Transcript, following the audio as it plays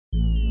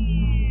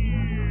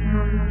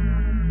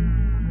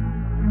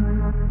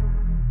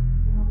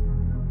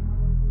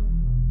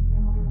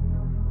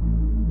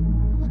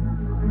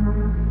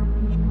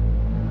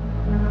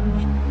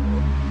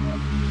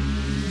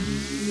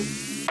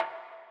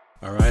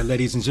right,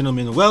 ladies and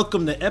gentlemen,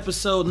 welcome to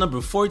episode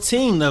number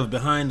 14 of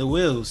Behind the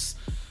Wheels,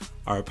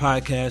 our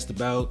podcast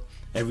about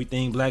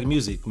everything black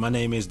music. My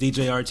name is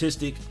DJ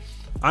Artistic.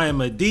 I am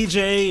a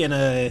DJ and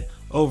a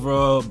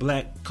overall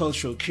black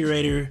cultural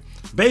curator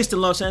based in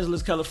Los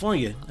Angeles,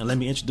 California. And let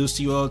me introduce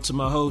you all to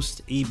my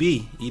host,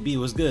 EB. EB,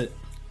 what's good?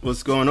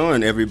 What's going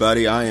on,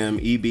 everybody? I am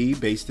EB,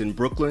 based in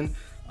Brooklyn.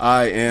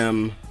 I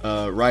am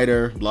a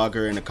writer,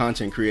 blogger, and a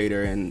content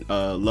creator, and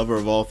a lover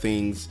of all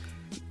things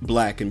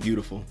black and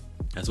beautiful.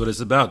 That's what it's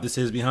about. This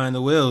is Behind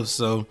the Wheels.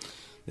 So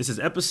this is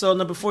episode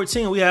number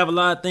 14. We have a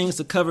lot of things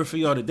to cover for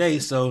y'all today.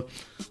 So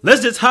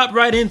let's just hop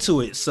right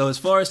into it. So as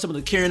far as some of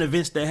the current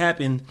events that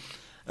happened,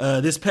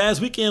 this past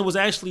weekend was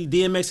actually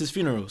DMX's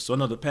funeral. So I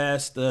know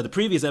the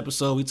previous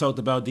episode, we talked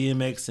about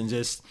DMX and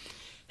just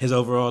his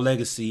overall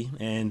legacy.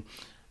 And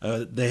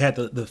they had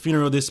the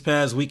funeral this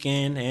past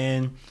weekend,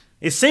 and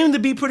it seemed to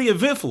be pretty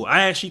eventful.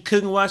 I actually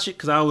couldn't watch it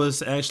because I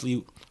was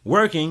actually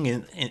working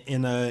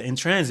in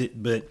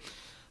transit, but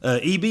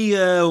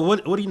EB,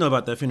 what do you know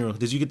about that funeral?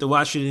 Did you get to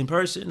watch it in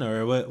person,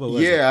 or what was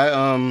it? Yeah,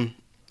 I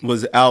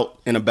was out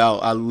and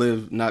about. I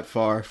live not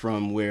far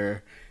from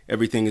where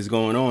everything is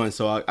going on,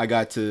 so I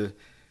got to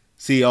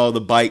see all the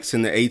bikes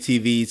and the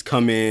ATVs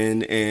come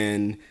in,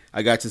 and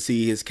I got to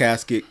see his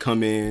casket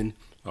come in.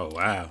 Oh,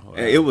 wow.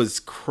 It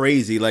was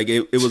crazy. Like,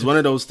 it was one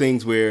of those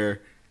things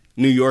where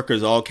New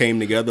Yorkers all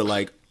came together,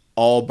 like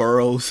all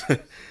boroughs.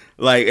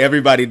 Like,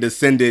 everybody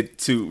descended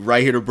to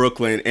right here to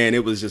Brooklyn, and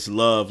it was just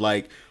love.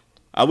 Like,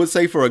 I would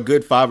say for a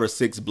good 5 or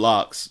 6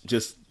 blocks,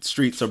 just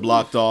streets are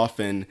blocked off,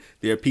 and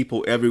there are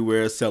people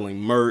everywhere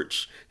selling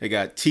merch. They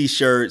got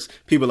T-shirts,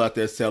 people out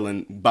there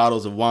selling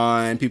bottles of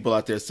wine, people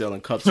out there selling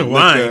cups of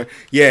liquor.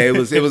 Yeah, it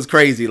was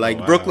crazy. Like,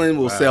 oh, wow. Brooklyn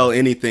will sell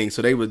anything,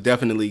 so they were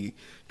definitely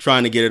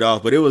trying to get it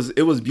off. But it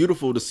was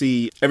beautiful to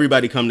see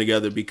everybody come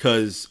together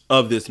because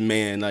of this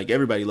man. Like,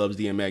 everybody loves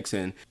DMX,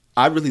 and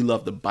I really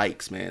love the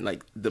bikes, man.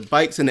 Like, the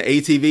bikes and the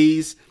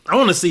ATVs. I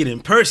want to see it in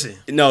person.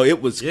 No,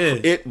 it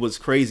was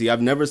crazy.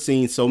 I've never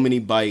seen so many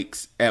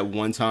bikes at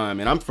one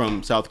time. And I'm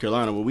from South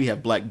Carolina, where we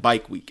have Black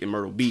Bike Week in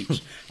Myrtle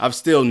Beach. I've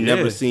still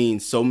never seen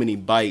so many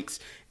bikes,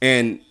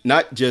 and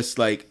not just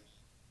like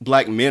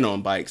black men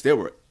on bikes.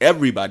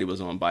 Everybody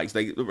was on bikes.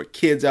 There were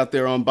kids out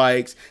there on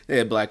bikes. They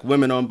had black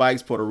women on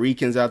bikes, Puerto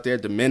Ricans out there,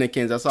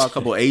 Dominicans. I saw a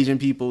couple Asian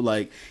people.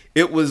 Like,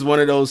 it was one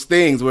of those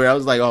things where I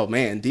was like, oh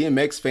man,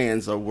 DMX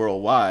fans are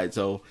worldwide.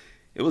 So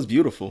it was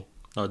beautiful.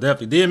 Oh,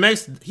 definitely.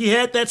 DMX, he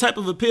had that type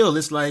of appeal.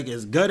 It's like,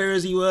 as gutter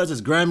as he was,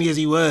 as grimy as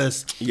he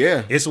was.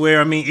 Yeah. It's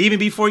where, I mean, even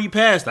before you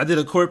passed, I did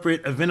a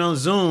corporate event on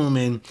Zoom,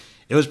 and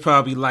it was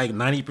probably like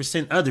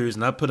 90% others.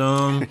 And I put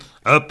on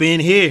up in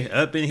here,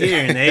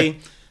 and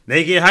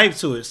they get hyped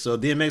to it. So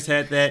DMX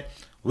had that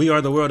 "We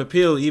Are the World"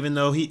 appeal, even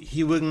though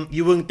you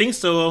wouldn't think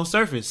so on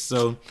surface.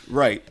 So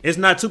right, it's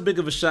not too big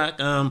of a shock.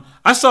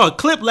 I saw a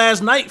clip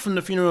last night from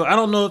the funeral. I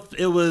don't know if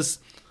it was.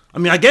 I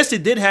mean, I guess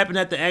it did happen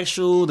at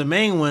the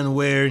main one,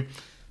 where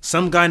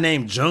some guy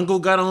named Jungle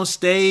got on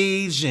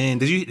stage. And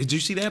did you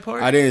see that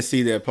part? I didn't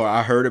see that part.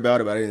 I heard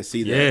about it, but I didn't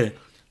see that. Yeah.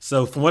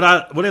 So from what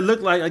it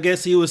looked like, I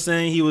guess he was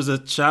saying he was a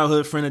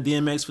childhood friend of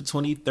DMX for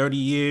 20, 30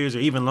 years or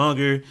even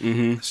longer,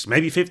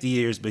 maybe 50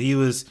 years. But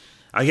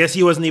I guess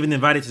he wasn't even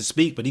invited to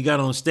speak, but he got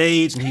on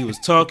stage and he was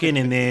talking,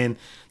 and then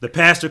the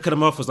pastor cut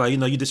him off, was like, you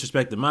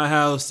disrespected my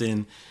house.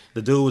 And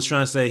the dude was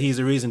trying to say he's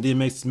the reason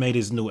DMX made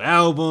his new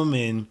album,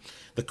 and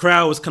the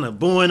crowd was kind of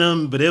booing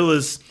him, but it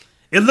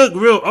looked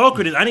real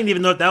awkward. I didn't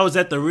even know if that was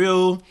at the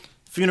real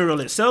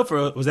funeral itself,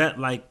 or was that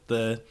like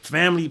the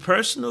family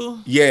personal?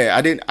 Yeah,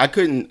 I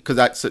couldn't because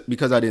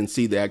I didn't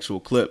see the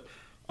actual clip.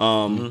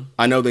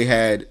 I know they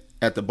had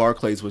at the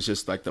Barclays was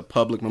just like the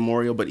public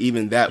memorial, but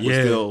even that was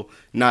still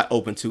not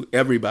open to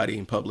everybody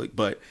in public.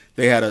 But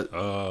they had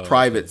a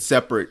private,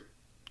 separate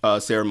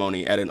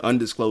ceremony at an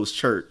undisclosed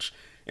church,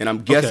 and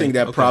I'm guessing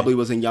that probably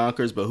was in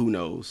Yonkers, but who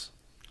knows?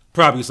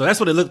 Probably. So that's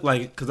what it looked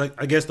like, because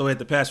I guess the way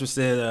the pastor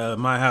said,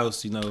 my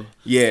house,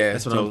 Yeah,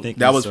 that's what I'm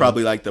thinking. That was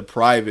probably like the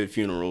private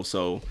funeral.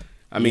 So,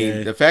 I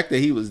mean, the fact that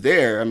he was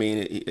there, I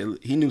mean,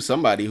 he knew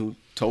somebody who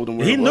told him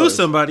where he was. He knew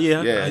somebody,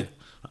 yeah.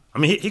 I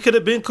mean, he could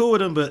have been cool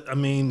with him, but, I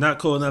mean, not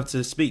cool enough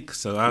to speak.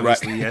 So,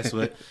 obviously,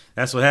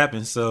 that's what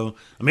happened. So,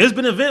 I mean, it's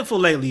been eventful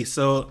lately.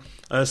 So,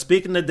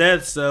 speaking of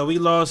deaths, we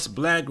lost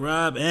Black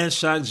Rob and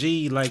Shock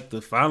G, like,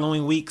 the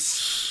following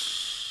weeks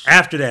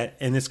after that.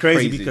 And it's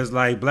crazy because,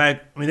 like,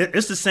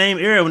 it's the same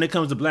era when it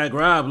comes to Black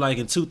Rob. Like,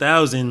 in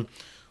 2000,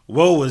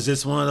 Whoa was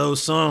just one of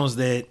those songs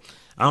that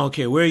I don't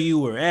care where you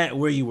were at,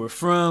 where you were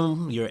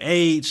from, your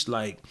age,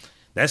 like,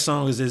 that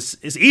song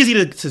it's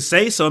easy to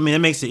say, so I mean it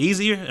makes it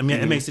easier. I mean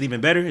it makes it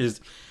even better.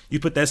 Is you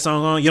put that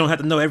song on, you don't have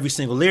to know every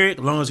single lyric.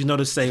 As long as you know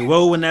to say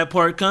 "whoa" when that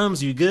part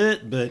comes, you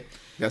good. But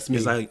that's me.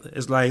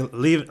 It's like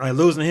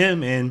losing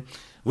him, and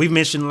we've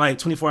mentioned like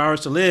 24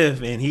 Hours to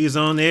Live, and he's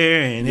on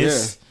there, and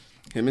it's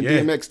him and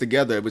DMX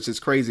together, which is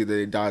crazy that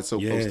they died so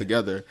close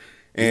together,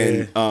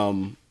 and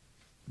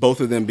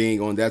both of them being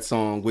on that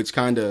song, which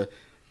kind of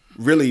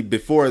really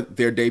before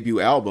their debut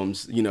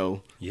albums,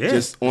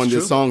 just on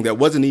this song that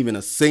wasn't even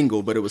a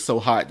single, but it was so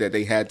hot that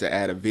they had to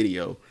add a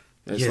video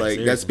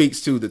It's that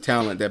speaks to the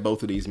talent that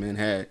both of these men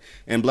had.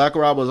 And Black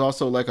Rob was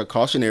also like a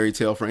cautionary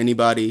tale for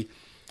anybody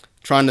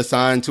trying to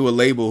sign to a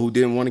label who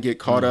didn't want to get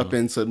caught up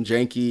in some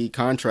janky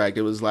contract.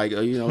 It was like,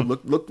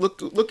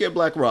 look at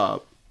Black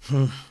Rob.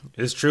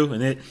 It's true,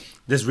 and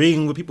just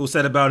reading what people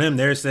said about him,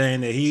 they're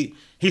saying that he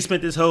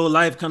spent his whole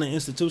life kind of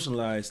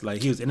institutionalized.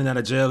 Like he was in and out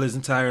of jail his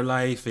entire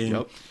life,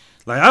 and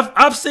like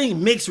I've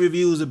seen mixed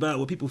reviews about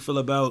what people feel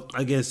about,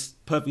 I guess,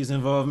 Puffy's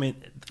involvement.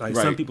 Like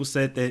some people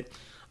said that,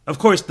 of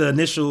course, the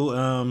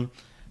initial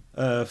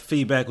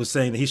feedback was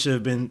saying that he should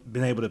have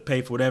been able to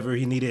pay for whatever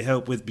he needed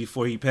help with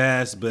before he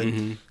passed. But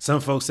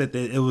some folks said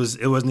that it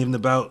wasn't even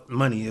about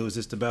money. It was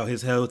just about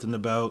his health and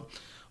about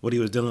what he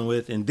was dealing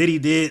with. And he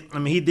did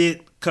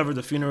cover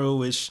the funeral,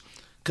 which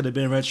could have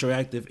been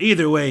retroactive.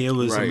 Either way, it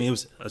was. I mean, it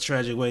was a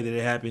tragic way that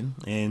it happened.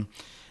 And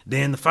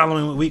then the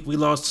following week, we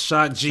lost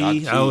Shock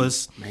G. So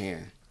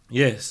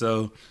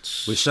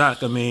with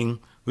Shock, I mean,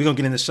 we're gonna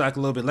get into Shock a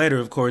little bit later,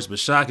 of course. But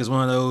Shock is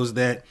one of those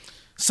that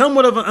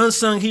somewhat of an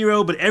unsung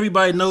hero, but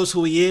everybody knows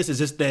who he is. It's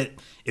just that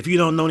if you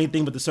don't know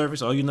anything but the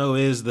surface, all you know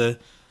is the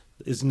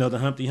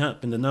Humpty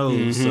Hump in the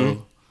nose.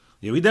 So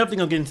yeah, we definitely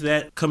gonna get into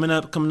that coming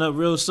up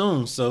real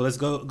soon. So let's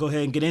go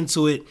ahead and get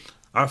into it.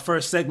 Our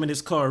first segment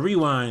is called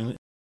Rewind.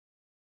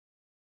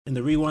 In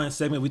the Rewind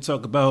segment, we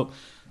talk about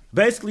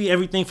basically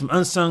everything from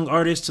unsung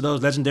artists to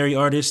those legendary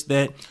artists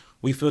that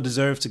we feel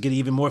deserve to get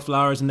even more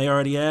flowers than they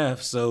already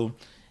have. So,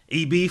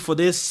 EB, for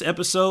this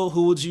episode,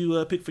 who would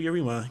you pick for your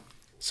Rewind?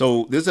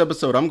 So this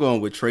episode, I'm going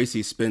with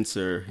Tracie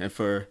Spencer. And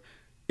for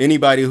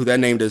anybody who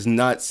that name does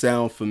not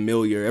sound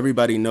familiar,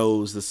 everybody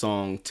knows the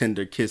song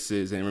Tender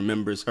Kisses and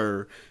remembers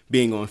her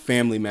being on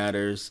Family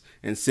Matters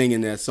and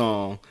singing that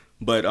song.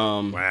 But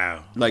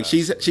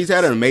she's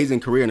had an amazing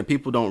career, and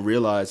people don't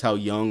realize how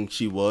young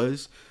she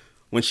was.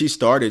 When she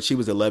started, she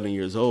was 11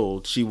 years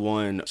old. She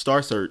won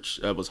Star Search,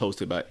 was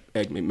hosted by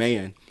Ed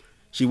McMahon.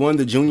 She won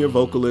the Junior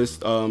Vocalist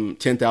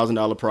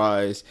 $10,000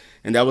 prize,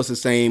 and that was the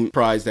same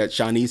prize that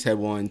Shanice had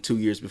won 2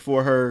 years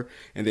before her,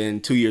 and then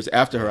 2 years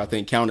after her, I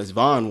think Countess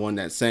Vaughn won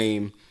that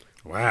same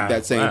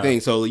thing.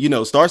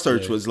 So Star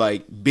Search was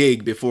like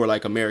big before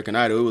like American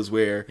Idol. It was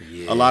where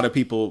a lot of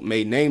people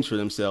made names for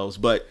themselves,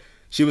 but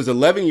she was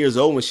 11 years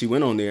old when she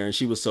went on there, and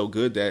she was so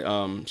good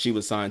that she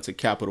was signed to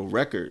Capitol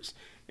Records.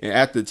 And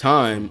at the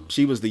time,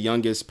 she was the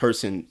youngest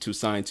person to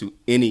sign to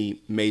any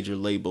major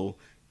label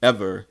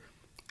ever.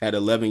 At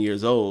 11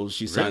 years old,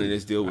 she signed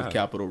this deal with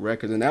Capitol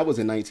Records, and that was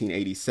in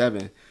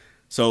 1987.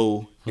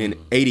 So in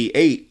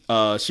 88,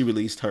 she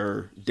released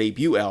her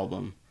debut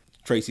album,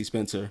 Tracie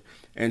Spencer,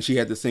 and she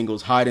had the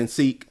singles Hide and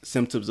Seek,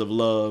 Symptoms of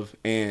Love,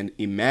 and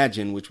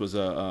Imagine, which was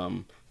a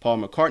Paul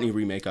McCartney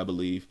remake, I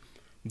believe.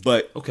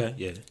 But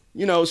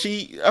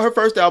her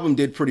first album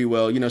did pretty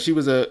well. She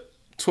was a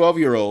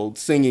 12-year-old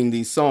singing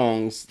these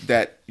songs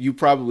that you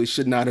probably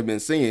should not have been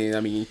singing.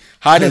 I mean,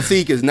 Hide and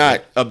Seek is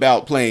not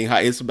about playing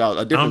hide. It's about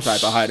a different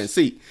type of hide and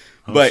seek.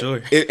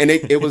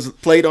 It was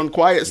played on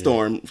Quiet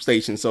Storm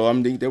station. So I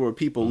mean, there were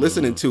people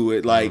listening to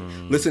it, like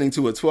listening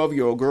to a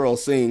 12-year-old girl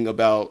sing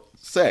about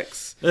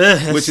sex,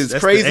 which is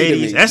crazy to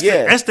me. That's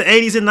the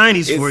 80s and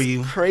 90s for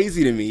you.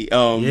 Crazy to me.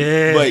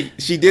 But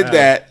she did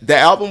that. The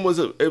album was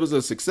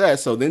a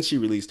success. So then she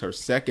released her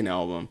second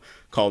album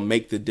called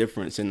Make the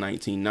Difference in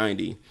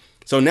 1990.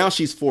 So now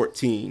she's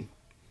 14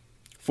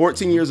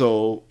 years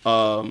old.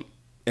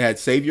 It had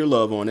Save Your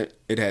Love on it.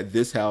 It had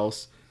This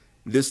House,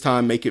 This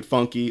Time Make It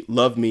Funky,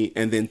 Love Me,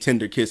 and then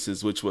Tender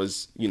Kisses, which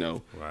was,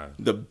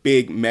 the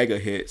big mega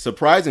hit.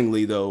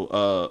 Surprisingly,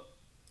 though,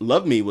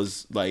 Love Me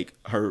was like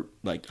her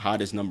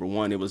hottest number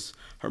one. It was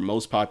her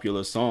most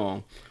popular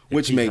song,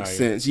 which makes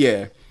sense.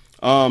 Yeah.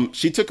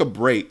 She took a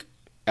break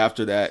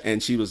after that,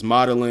 and she was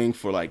modeling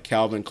for like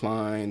Calvin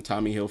Klein,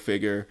 Tommy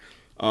Hilfiger.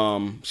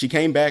 She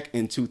came back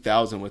in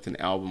 2000 with an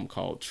album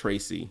called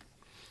Tracie.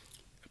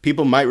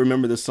 People might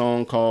remember the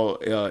song called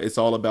It's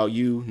All About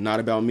You, Not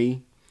About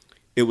Me.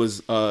 It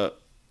was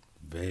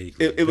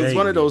it was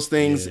one of those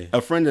things. Yeah.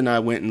 A friend and I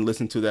went and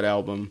listened to that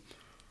album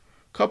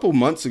a couple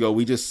months ago.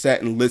 We just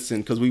sat and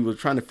listened because we were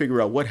trying to figure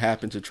out what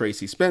happened to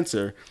Tracie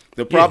Spencer.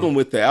 The problem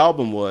with the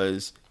album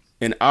was,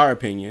 in our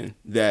opinion,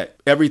 that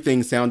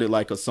everything sounded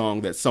like a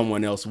song that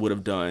someone else would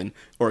have done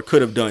or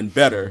could have done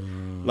better.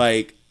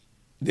 Like,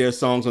 there's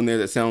songs on there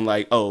that sound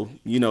like, 2000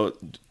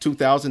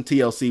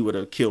 TLC would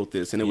have killed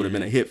this and it would have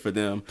been a hit for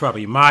them.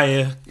 Probably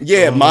Maya.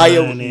 Yeah,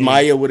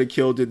 Maya would have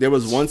killed it. There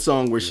was one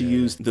song where she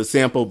used the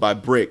sample by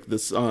Brick, the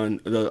song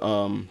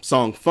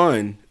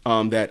Fun,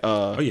 that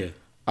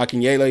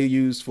Akinyele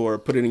used for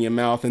Put It in Your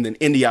Mouth, and then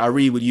India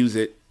Arie would use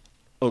it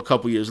a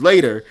couple years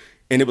later.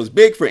 And it was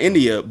big for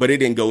India, but it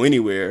didn't go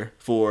anywhere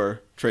for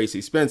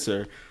Tracie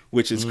Spencer,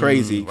 which is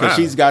crazy because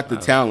she's got the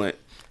talent.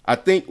 I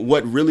think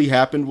what really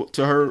happened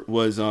to her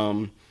was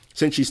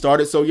since she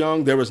started so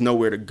young, there was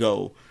nowhere to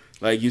go.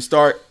 Like, you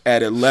start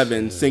at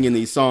 11 singing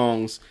these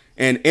songs,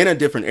 and in a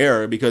different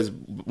era, because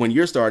when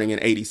you're starting in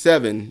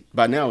 87,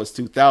 by now it's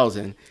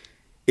 2000.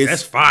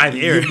 That's 5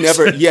 years.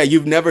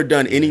 You've never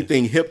done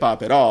anything hip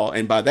hop at all.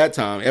 And by that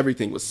time,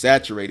 everything was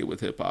saturated with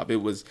hip hop. It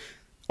was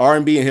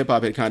R&B and hip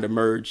hop had kind of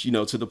merged,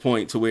 to the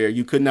point to where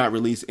you could not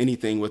release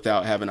anything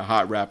without having a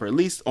hot rapper, at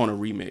least on a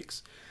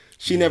remix.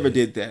 She never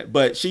did that,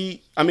 but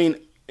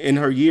in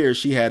her years,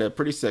 she had a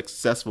pretty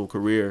successful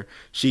career.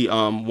 She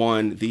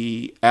won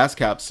the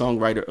ASCAP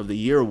Songwriter of the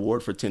Year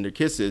award for Tender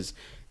Kisses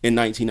in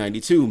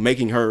 1992,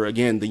 making her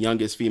again the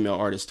youngest female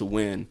artist to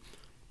win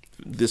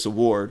this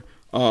award.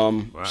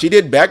 Wow. She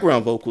did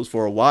background vocals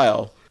for a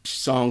while.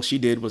 Song she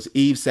did was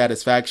Eve's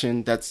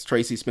Satisfaction. That's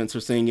Tracie Spencer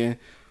singing.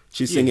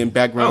 She's singing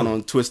background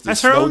on Twisted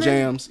Slow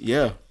Jams.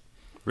 Yeah.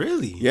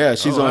 Really? Yeah,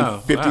 she's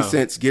on 50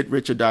 Cent's Get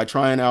Rich or Die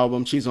Trying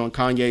album. She's on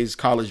Kanye's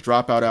College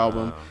Dropout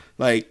album. Wow.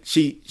 Like,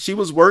 she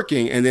was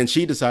working, and then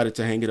she decided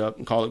to hang it up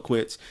and call it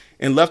quits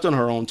and left on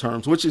her own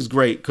terms, which is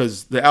great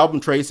because the album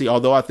Tracie,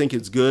 although I think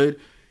it's good,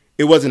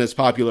 it wasn't as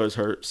popular as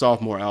her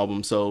sophomore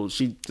album. So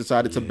she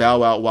decided to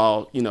bow out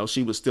while,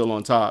 she was still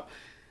on top.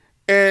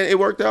 And it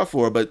worked out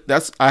for her. But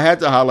I had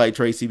to highlight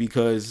Tracie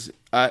because,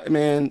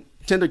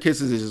 Tender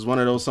Kisses is just one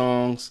of those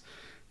songs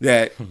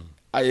that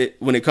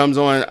when it comes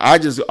on, I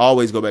just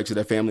always go back to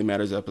that Family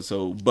Matters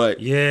episode. But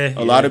a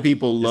lot of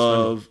people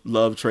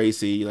love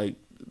Tracie, like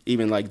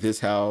even like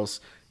This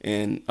House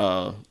and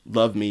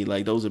Love Me,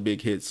 like those are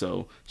big hits.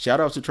 So shout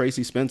out to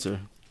Tracie Spencer.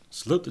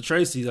 Salute to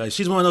Tracie. Like,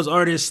 she's one of those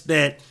artists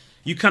that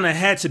you kind of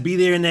had to be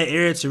there in that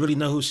era to really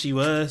know who she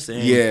was.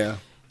 And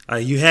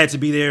you had to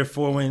be there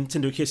for when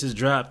Tender Kisses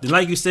dropped. And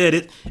like you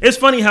said, it's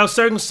funny how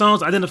certain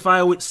songs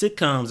identify with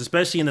sitcoms,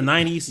 especially in the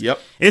 90s. Yep.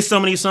 It's so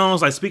many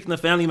songs, like speaking of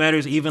Family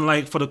Matters, even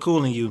like For the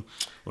Cool in You.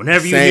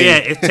 Whenever you hear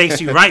it, it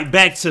takes you right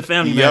back to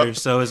Family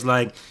Matters. So it's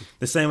like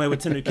the same way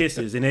with Tender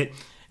Kisses.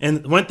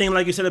 And one thing,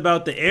 like you said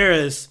about the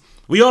eras,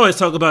 we always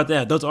talk about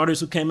that. Those artists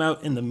who came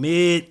out in the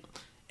mid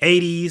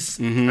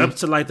 80s up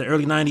to like the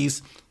early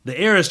 90s, the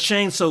eras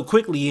changed so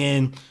quickly.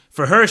 And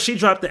for her, she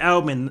dropped the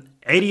album in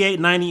 88,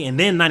 90, and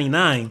then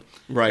 99.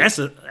 Right.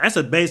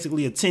 That's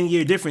basically a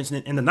 10-year difference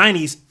in the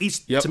 90s.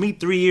 Each to me,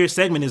 3-year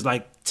segment is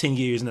like 10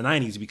 years in the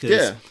 90s because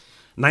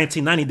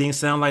 1990 didn't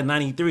sound like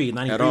 93.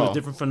 93 was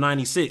different from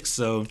 96.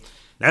 So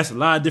that's a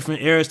lot of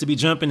different eras to be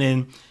jumping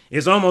in.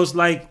 It's almost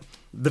like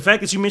the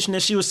fact that you mentioned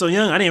that she was so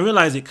young, I didn't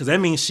realize it because that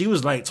means she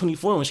was like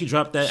 24 when she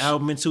dropped that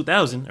album in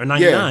 2000 or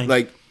 99. Yeah,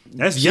 like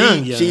that's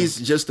young. She's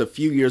just a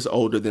few years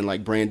older than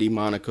like Brandy,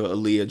 Monica,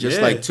 Aaliyah,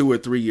 just like 2 or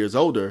 3 years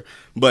older.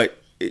 But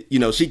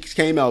she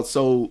came out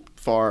so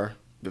far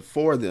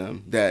before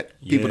them that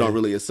people don't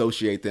really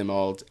associate them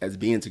all as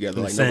being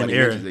together. Like nobody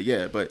mentions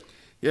it.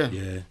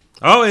 Yeah.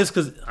 Always,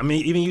 because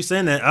even you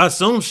saying that, I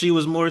assume she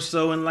was more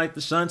so in like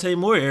the Shantae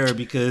Moore era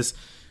because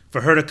for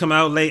her to come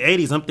out late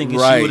 80s, I'm thinking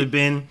she would have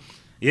been,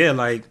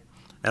 like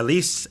at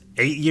least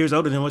 8 years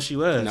older than what she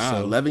was.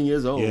 11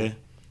 years old. Yeah,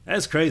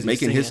 that's crazy.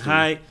 Making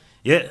history.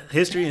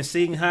 History and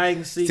seeing hide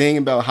and seek. Singing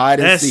about hide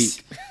and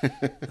seek.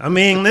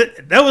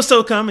 That was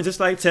so common.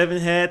 Just like Tevin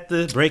had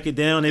to break it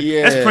down.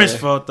 That's Prince's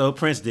fault, though.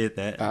 Prince did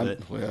that.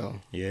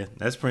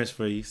 That's Prince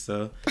for you.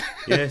 So,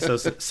 so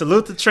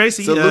salute to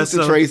Tracie. Salute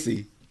to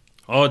Tracie.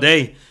 All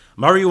day.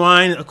 My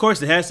rewind, of course,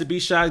 it has to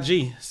be Shock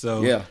G.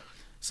 So,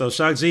 So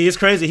Shock G is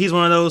crazy. He's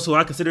one of those who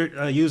I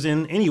consider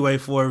using anyway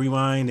for a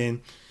rewind.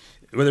 And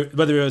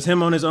whether it was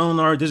him on his own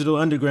or Digital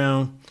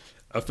Underground,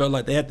 I felt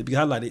like they had to be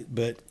highlighted.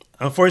 But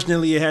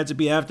unfortunately, it had to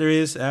be after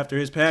his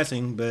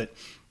passing. But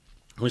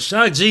with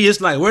Shock G,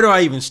 it's like, where do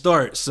I even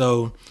start?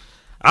 So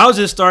I'll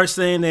just start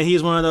saying that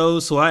he's one of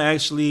those who I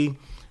actually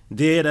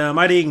did.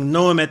 I didn't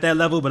know him at that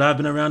level, but I've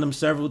been around him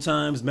several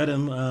times, met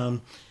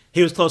him.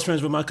 He was close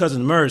friends with my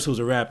cousin Murs, who's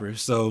a rapper.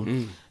 So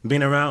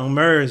being around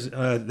Murs,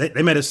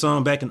 they made a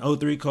song back in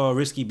 2003 called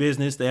Risky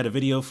Business. They had a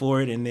video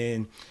for it. And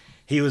then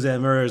he was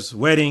at Murs'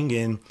 wedding,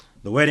 and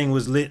the wedding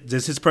was lit.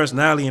 Just his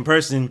personality in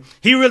person.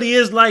 He really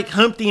is like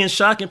Humpty and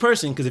Shock in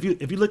person. Because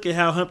if you look at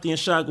how Humpty and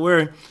Shock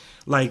were,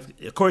 like,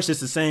 of course it's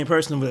the same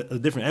person with a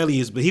different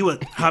alias, but he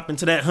would hop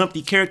into that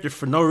Humpty character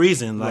for no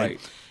reason.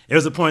 Like, there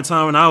was a point in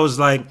time when I was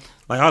like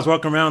I was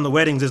walking around the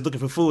wedding just looking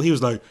for food. He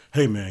was like,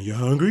 "Hey man, you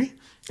hungry?"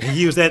 And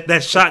he used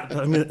that Shock.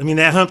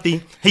 That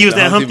Humpty. He used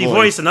that Humpty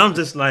voice, and I'm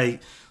just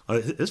like, oh,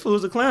 this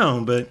fool's a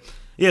clown. But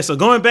yeah, so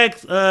going back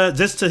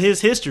just to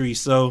his history,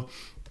 so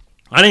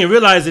I didn't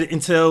realize it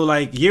until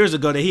like years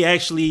ago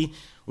that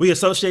we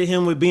associate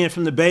him with being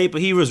from the Bay,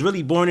 but he was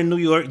really born in New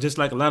York, just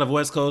like a lot of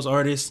West Coast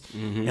artists,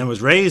 and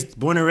was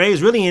born and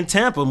raised really in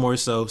Tampa more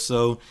so.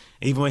 So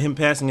even with him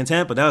passing in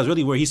Tampa, that was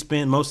really where he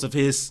spent most of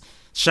his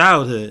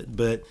childhood.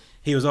 But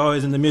he was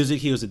always in the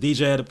music. He was a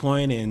DJ at a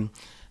point, and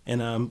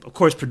of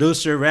course,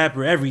 producer,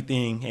 rapper,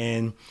 everything.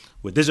 And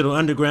with Digital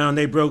Underground,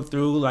 they broke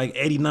through like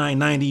 89,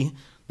 90.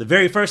 The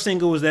very first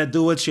single was that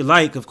Do What You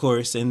Like, of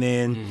course. And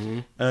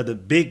then the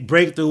big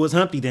breakthrough was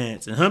Humpty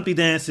Dance. And Humpty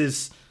Dance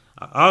is,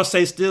 I'll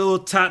say, still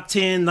top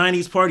 10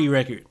 90s party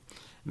record.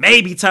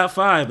 Maybe top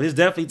 5, but it's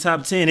definitely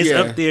top 10. It's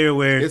up there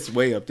where... It's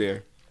way up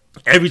there.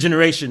 Every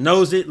generation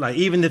knows it. Like,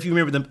 even if you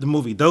remember the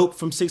movie Dope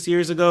from 6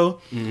 years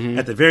ago,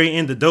 at the very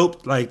end of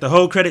Dope, like, the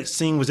whole credit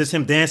scene was just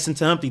him dancing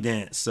to Humpty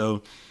Dance.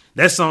 So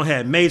that song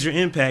had major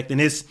impact,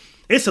 and it's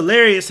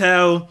hilarious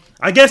how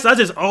I guess I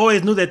just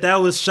always knew that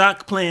was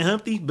Shock playing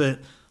Humpty, but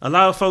a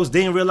lot of folks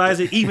didn't realize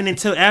it even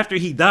until after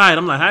he died.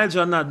 I'm like, how did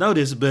y'all not know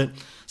this? But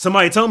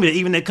somebody told me that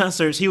even at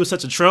concerts, he was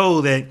such a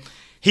troll that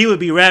he would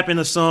be rapping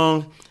a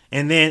song,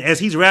 and then as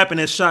he's rapping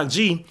as Shock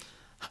G,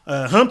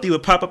 Humpty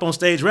would pop up on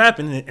stage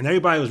rapping, and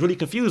everybody was really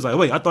confused. Like,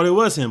 wait, I thought it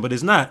was him, but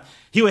it's not.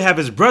 He would have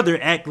his brother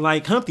act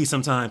like Humpty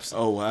sometimes.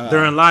 Oh, wow.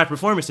 During live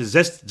performances,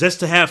 just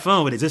to have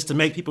fun with it, just to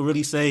make people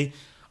really say,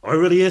 oh, it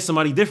really is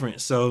somebody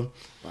different. So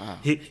wow.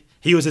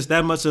 He was just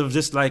that much of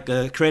just like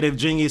a creative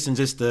genius and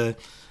just a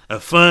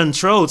fun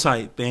troll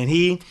type. And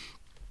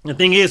the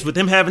thing is, with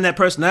him having that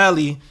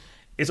personality,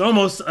 it's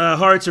almost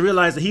hard to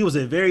realize that he was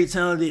a very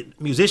talented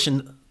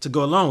musician to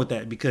go along with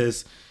that,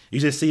 because you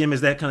just see him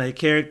as that kind of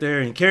character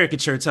and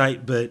caricature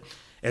type. But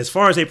as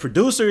far as a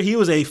producer, he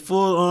was a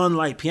full-on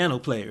like piano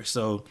player.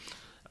 So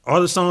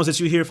all the songs that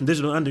you hear from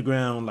Digital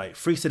Underground, like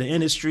Freaks of the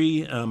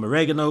Industry,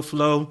 Oregano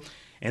Flow,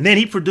 and then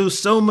he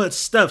produced so much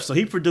stuff. So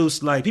he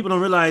produced, like, people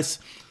don't realize,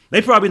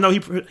 they probably know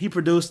he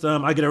produced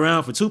I Get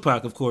Around for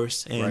Tupac, of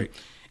course. And right.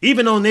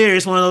 Even on there,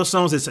 it's one of those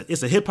songs,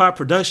 it's a hip-hop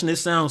production. It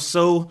sounds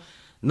so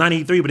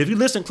 93, but if you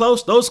listen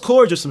close, those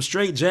chords are some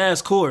straight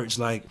jazz chords.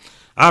 Like,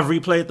 I've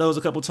replayed those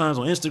a couple times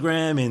on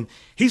Instagram, and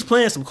he's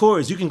playing some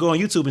chords. You can go on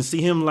YouTube and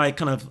see him like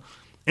kind of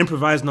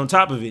improvising on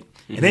top of it.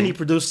 Mm-hmm. And then he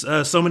produced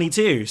So Many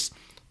Tears.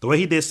 The way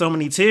he did So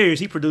Many Tears,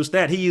 he produced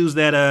that. He used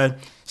that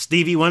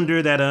Stevie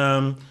Wonder, that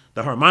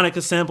the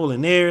harmonica sample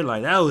in there.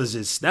 Like, that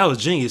was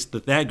genius.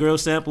 That Girl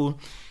sample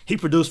he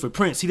produced for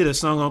Prince. He did a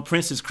song on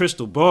Prince's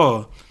Crystal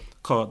Ball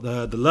called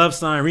the Love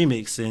Sign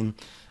Remix, and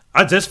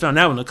I just found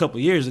that one a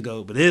couple years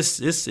ago, but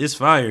it's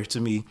fire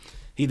to me.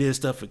 He did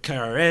stuff for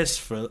KRS,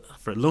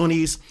 for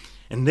Loonies,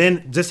 and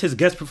then just his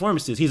guest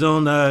performances. He's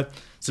on,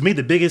 to me,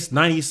 the biggest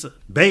 90s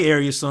Bay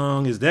Area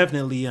song is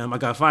definitely I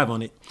Got Five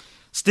on it.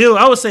 Still,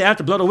 I would say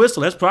after Blow the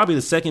Whistle, that's probably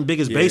the second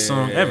biggest Bay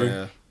song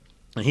ever.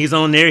 And he's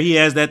on there. He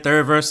has that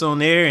third verse on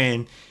there,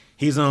 and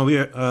he's on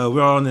We're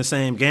All in the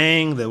Same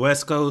Gang, the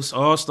West Coast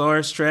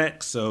All-Stars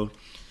track. So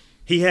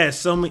he has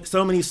so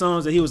many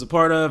songs that he was a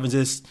part of, and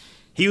just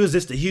he was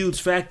just a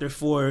huge factor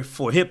for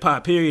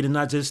hip-hop, period, and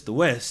not just the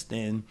West.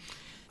 And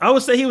I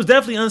would say he was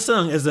definitely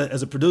unsung as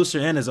a producer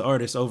and as an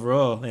artist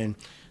overall. And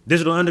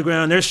Digital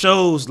Underground, their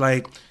shows,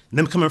 like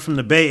them coming from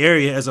the Bay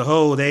Area as a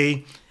whole,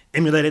 they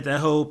emulated that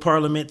whole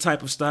Parliament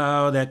type of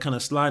style, that kind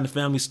of Sly and the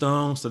Family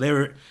Stone. So they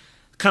were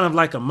kind of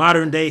like a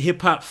modern-day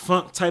hip-hop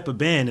funk type of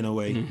band in a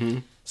way. Mm-hmm.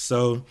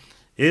 So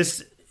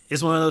it's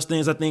one of those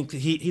things. I think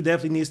he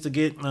definitely needs to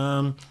get.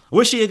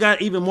 Wish he had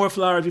got even more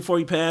flowers before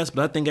he passed,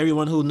 but I think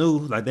everyone who knew,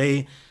 like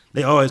they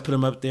always put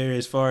him up there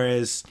as far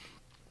as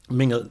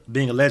being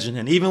a legend.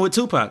 And even with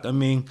Tupac, I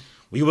mean,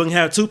 we wouldn't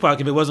have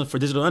Tupac if it wasn't for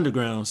Digital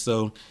Underground.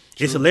 So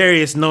true. It's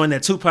hilarious knowing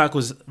that Tupac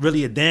was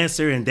really a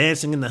dancer and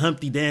dancing in the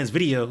Humpty Dance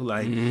video.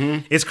 Like,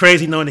 It's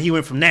crazy knowing that he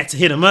went from that to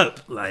Hit 'Em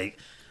Up. Like,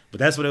 but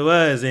that's what it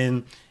was.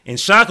 And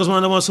Shock was one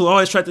of the ones who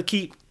always tried to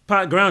keep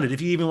Pac grounded.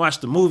 If you even watch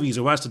the movies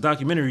or watch the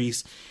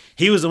documentaries,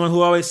 he was the one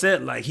who always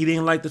said, like, he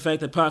didn't like the fact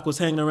that Pac was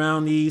hanging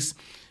around these,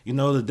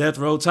 the death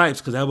row types,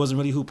 because that wasn't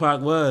really who Pac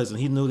was. And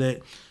he knew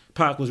that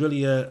Pac was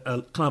really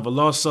a kind of a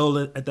lost soul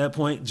at that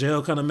point.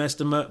 Jail kind of messed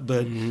him up,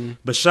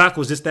 but Shock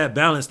was just that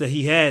balance that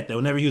he had, that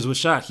whenever he was with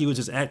Shock, he would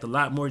just act a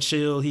lot more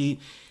chill. He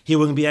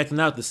wouldn't be acting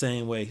out the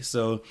same way.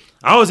 So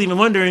I was even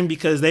wondering,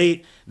 because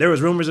there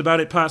was rumors about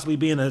it possibly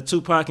being a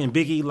Tupac and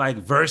Biggie like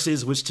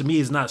versus, which to me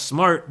is not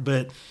smart,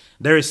 but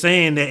they're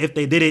saying that if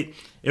they did it,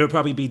 it would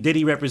probably be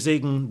Diddy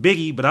representing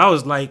Biggie. But I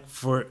was like,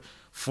 for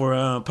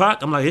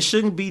Pac, I'm like, it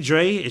shouldn't be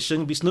Dre, it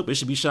shouldn't be Snoop, it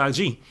should be Shock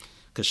G.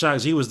 Because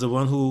Shock G was the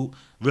one who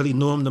really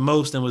knew him the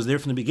most and was there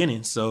from the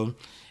beginning. So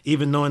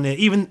even knowing that,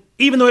 even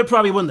though it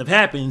probably wouldn't have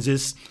happened,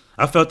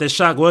 I felt that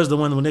Shock was the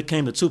one, when it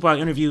came to Tupac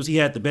interviews, he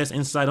had the best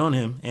insight on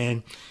him.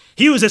 And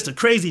he was just a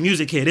crazy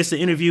music head. It's an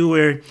interview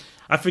where,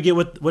 I forget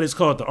what it's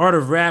called, The Art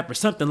of Rap or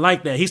something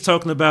like that. He's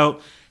talking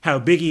about how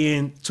Biggie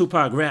and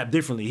Tupac rap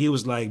differently. He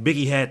was like,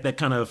 Biggie had that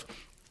kind of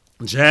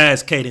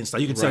jazz cadence.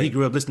 Like, you can tell he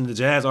grew up listening to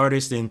jazz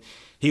artists, and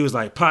he was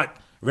like, Pac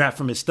rap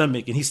from his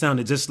stomach, and he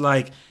sounded just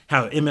like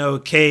how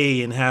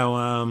MLK and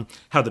how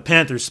the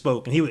Panthers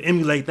spoke, and he would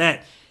emulate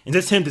that. And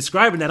just him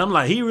describing that, I'm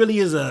like, he really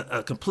is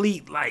a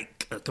complete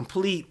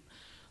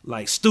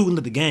student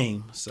of the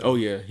game. So. Oh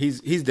yeah,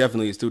 he's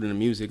definitely a student of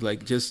music.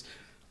 Like, just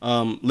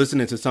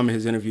listening to some of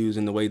his interviews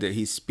and the way that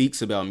he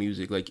speaks about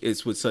music, like,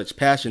 it's with such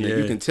passion that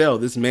you can tell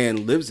this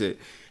man lives it.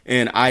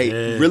 And I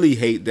really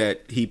hate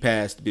that he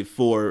passed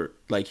before,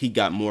 like, he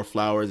got more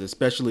flowers,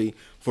 especially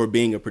for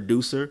being a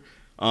producer.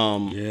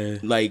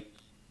 Like,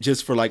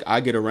 just for, like,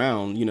 I Get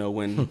Around,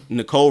 when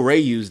Nicole Ray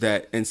used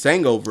that and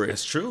sang over it.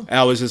 That's true.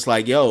 I was just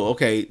like, yo,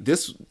 okay,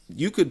 this,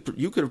 you could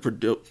have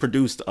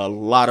produced a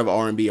lot of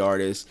R&B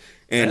artists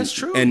and, that's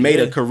true. And made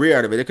a career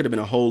out of it. There could have been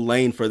a whole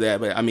lane for that.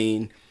 But I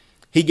mean,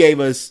 he gave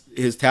us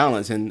his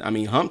talents. And I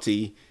mean,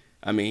 Humpty,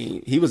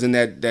 he was in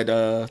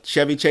that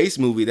Chevy Chase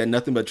movie, that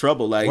Nothing But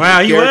Trouble. Like,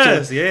 wow, he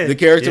was, yeah. The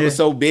character was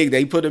so big,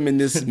 they put him in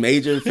this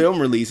major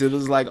film release. It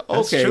was like,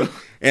 okay.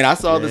 And I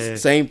saw the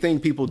same thing.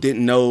 People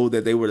didn't know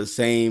that they were the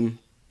same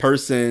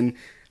person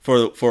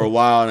for a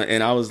while.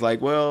 And I was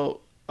like, well,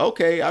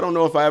 okay, I don't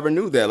know if I ever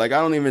knew that. Like,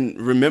 I don't even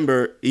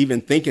remember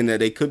even thinking that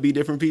they could be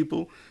different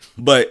people.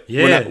 But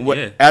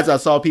as I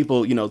saw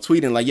people,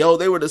 tweeting like, yo,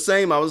 they were the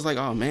same, I was like,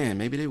 oh man,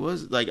 maybe they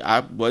was. Like, I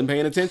wasn't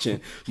paying attention.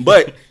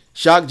 But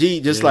Shock G,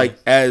 just like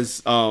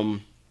as a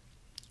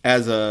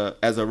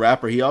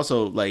rapper, he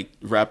also like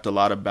rapped a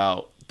lot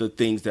about the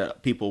things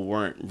that people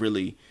weren't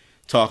really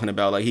talking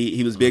about. Like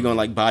he was big on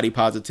like body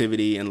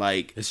positivity and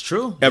like it's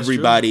true.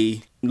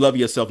 Everybody love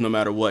yourself no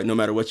matter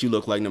what you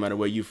look like, no matter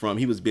where you from.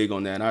 He was big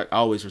on that. And I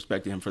always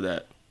respected him for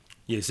that.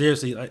 Yeah,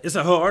 seriously, like, it's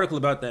a whole article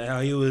about that.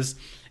 How he was,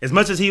 as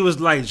much as he was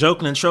like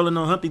joking and trolling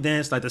on Humpty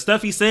Dance, like the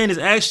stuff he's saying is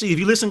actually, if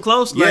you listen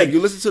close, like if you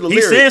listen to the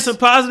he's lyrics, saying some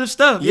positive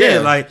stuff.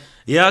 I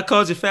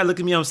called you fat. Look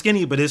at me, I'm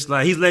skinny. But it's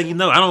like he's letting you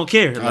know I don't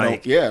care.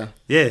 Like, yeah.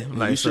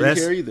 Like you shouldn't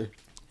care either.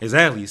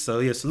 Exactly. So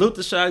yeah, salute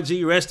to Shock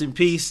G. Rest in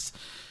peace.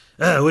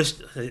 Wish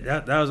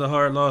that was a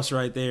hard loss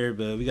right there,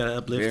 but we gotta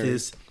uplift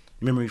his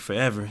memory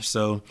forever.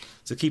 So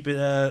to keep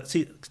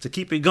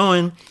it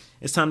going,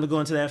 it's time to go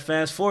into that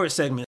fast forward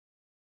segment.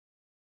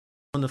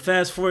 On the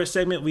fast forward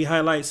segment, we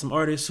highlight some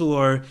artists who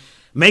are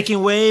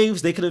making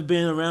waves. They could have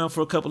been around for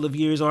a couple of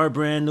years or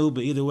brand new,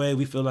 but either way,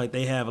 we feel like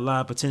they have a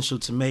lot of potential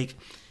to make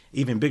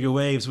even bigger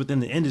waves within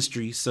the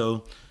industry.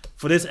 So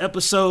for this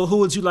episode, who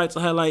would you like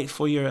to highlight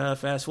for your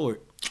fast forward?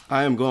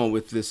 I am going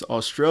with this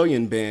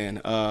Australian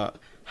band,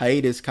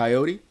 Hiatus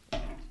Coyote,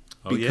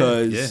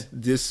 because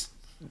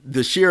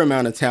the sheer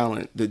amount of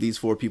talent that these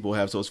four people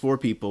have. So it's four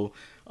people.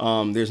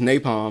 There's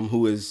Napalm,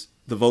 who is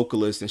the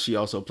vocalist, and she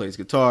also plays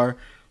guitar.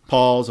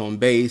 Paul's on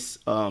bass,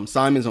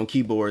 Simon's on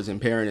keyboards, and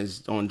Perrin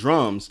is on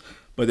drums.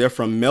 But they're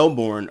from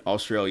Melbourne,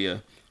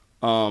 Australia.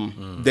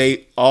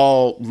 They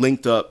all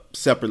linked up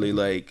separately.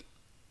 Like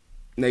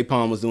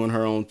Napalm was doing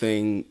her own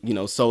thing,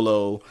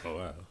 solo. Oh,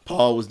 wow.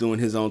 Paul was doing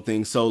his own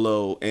thing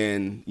solo,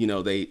 and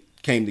they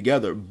came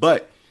together.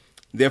 But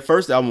their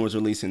first album was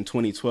released in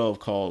 2012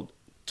 called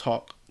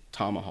Talk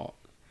Tomahawk,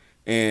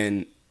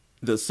 and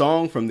the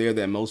song from there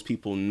that most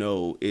people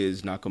know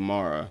is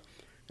Nakamura.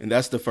 And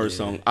that's the first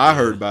song I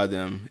heard by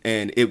them.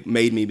 And it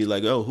made me be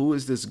like, oh, who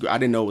is this girl? I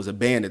didn't know it was a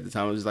band at the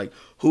time. I was like,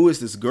 who is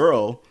this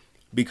girl?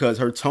 Because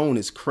her tone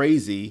is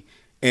crazy.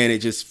 And it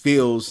just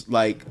feels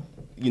like,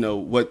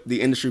 what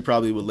the industry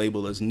probably would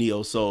label as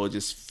neo soul. It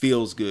just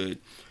feels good.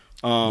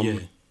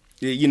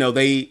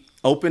 They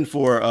opened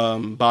for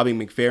Bobby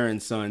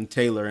McFerrin's son,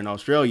 Taylor, in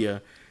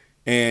Australia.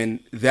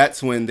 And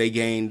that's when they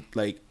gained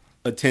like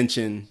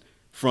attention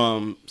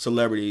from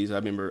celebrities. I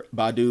remember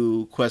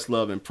Badu,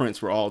 Questlove, and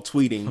Prince were all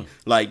tweeting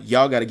like,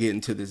 y'all got to get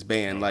into this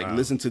band.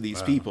 Listen to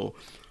these people.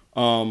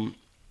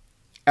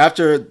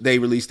 After they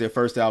released their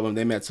first album,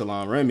 they met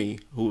Salaam Remi,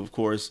 who of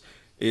course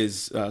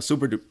is a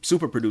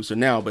super producer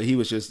now, but he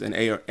was just an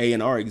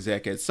A&R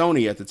exec at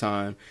Sony at the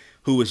time,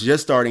 who was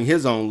just starting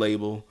his own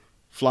label,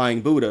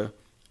 Flying Buddha,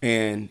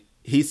 and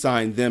he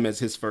signed them as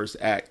his first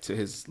act to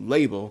his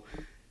label.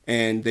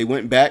 And they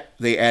went back,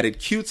 they added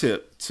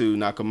Q-Tip to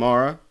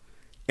Nakamura,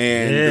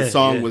 and the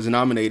song was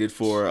nominated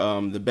for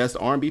the Best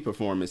R&B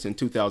Performance in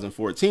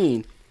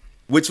 2014,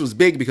 which was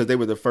big because they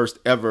were the first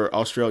ever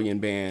Australian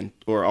band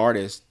or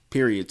artist,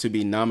 period, to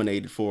be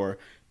nominated for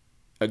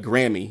a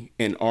Grammy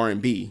in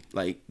R&B.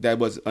 Like, that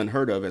was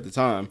unheard of at the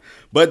time.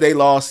 But they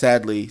lost,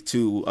 sadly,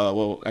 to,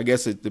 I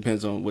guess it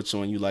depends on which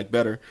one you like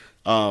better,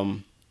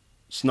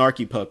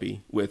 Snarky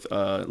Puppy with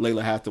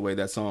Layla Hathaway,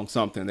 that song,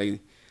 Something.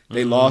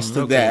 They lost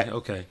to that.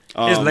 Okay.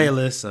 It's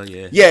Layla, so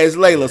yeah. Yeah, it's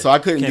Layla, so I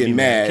couldn't get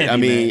mad.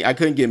 I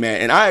couldn't get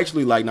mad. And I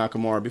actually liked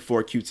Nakamura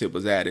before Q-Tip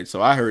was added.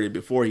 So I heard it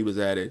before he was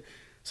added.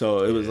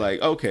 So it was like,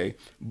 okay.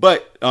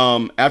 But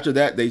after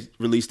that, they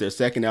released their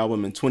second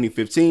album in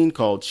 2015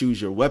 called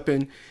Choose Your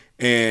Weapon.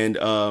 And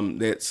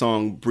that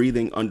song,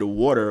 Breathing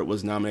Underwater,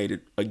 was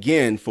nominated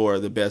again for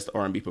the Best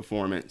R&B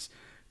Performance.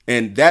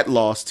 And that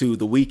lost to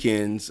The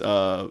Weeknd's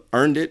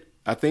Earned It.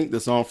 I think the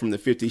song from the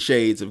 50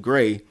 Shades of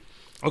Grey.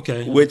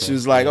 Okay. Which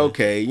is like,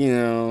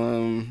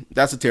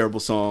 that's a terrible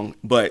song,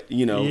 but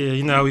Yeah,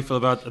 you know how we feel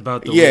about the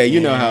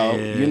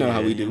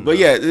how we do.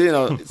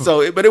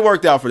 But but it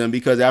worked out for them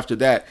because after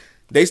that,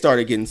 they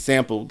started getting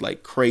sampled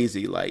like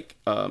crazy. Like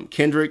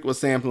Kendrick was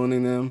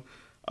sampling them,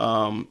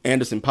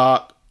 Anderson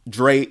 .Paak,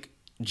 Drake,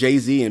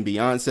 Jay-Z, and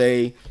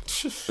Beyonce.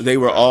 They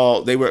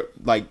were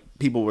like,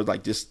 people were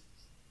like just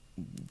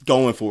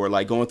going for it,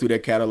 like going through their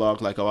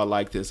catalog, like, oh, I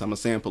like this, I'm gonna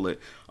sample it.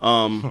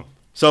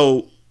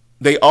 So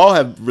they all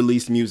have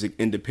released music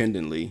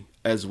independently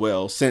as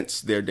well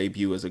since their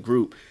debut as a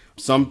group.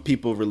 Some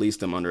people released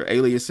them under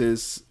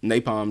aliases.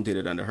 Napalm did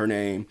it under her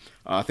name.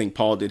 I think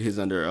Paul did his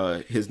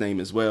under his name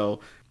as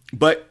well.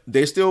 But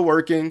they're still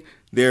working.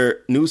 Their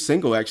new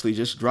single actually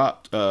just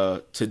dropped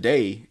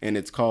today, and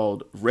it's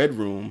called Red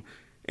Room.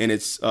 And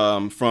it's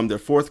from their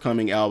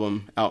forthcoming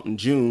album out in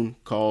June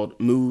called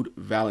Mood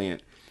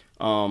Valiant.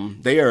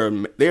 They're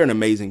an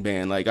amazing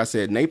band. Like I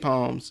said,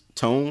 Napalm's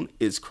tone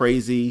is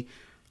crazy.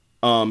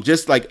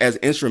 Just like as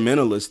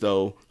instrumentalists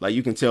though, like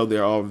you can tell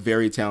they're all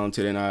very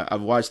talented, and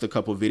I've watched a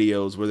couple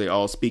videos where they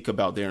all speak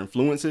about their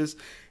influences,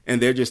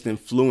 and they're just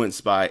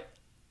influenced by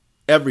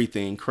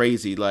everything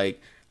crazy.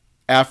 Like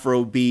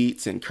Afro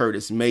beats and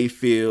Curtis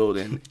Mayfield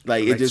and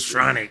like it just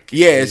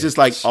it's just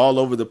like all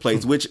over the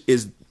place, which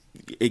is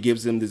it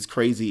gives them this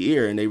crazy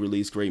ear and they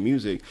release great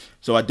music.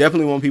 So I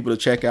definitely want people to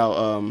check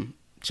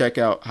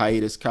out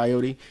Hiatus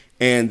Kaiyote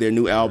and their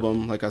new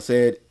album, like I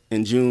said,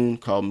 in June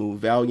called Move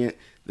Valiant.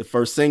 The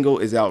first single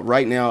is out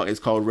right now. It's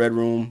called Red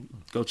Room.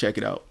 Go check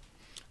it out.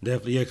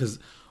 Definitely, yeah, because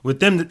with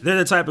them, they're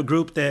the type of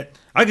group that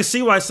I can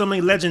see why so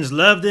many legends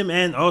love them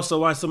and also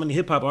why so many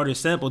hip-hop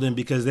artists sample them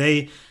because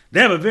they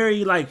have a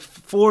very like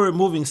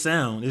forward-moving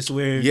sound. It's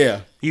where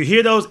you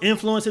hear those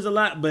influences a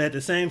lot, but at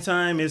the same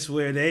time, it's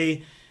where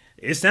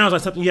it sounds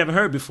like something you haven't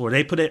heard before.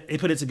 They put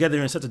it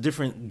together in such a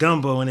different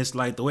gumbo, and it's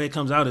like the way it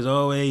comes out is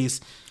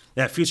always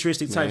that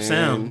futuristic type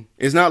sound.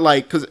 It's not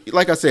like, because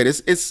like I said,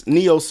 it's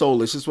neo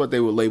soul. It's just what they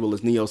would label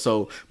as neo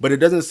soul, but it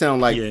doesn't sound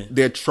like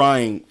they're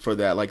trying for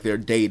that. Like they're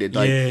dated.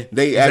 Like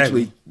they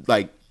actually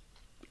like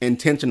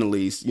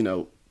intentionally,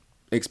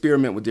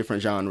 experiment with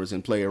different genres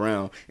and play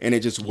around, and it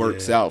just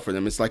works out for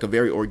them. It's like a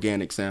very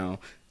organic sound,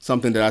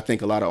 something that I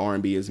think a lot of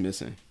R&B is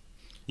missing.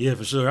 Yeah,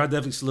 for sure. I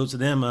definitely salute to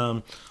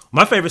them.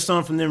 My favorite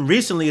song from them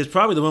recently is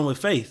probably the one with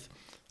Faith.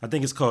 I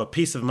think it's called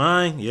Peace of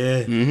Mind.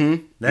 Yeah,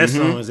 that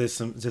song is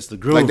just the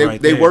groove.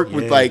 Like they work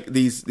with like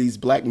these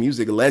black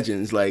music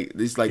legends. Like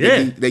it's like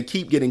they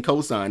keep getting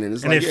co-signed,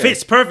 and it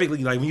fits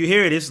perfectly. Like when you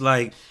hear it, it's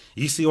like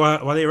you see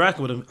why they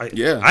rocking with them.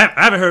 I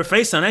haven't heard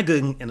Faith sound that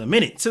good in a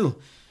minute too.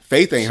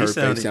 Faith ain't heard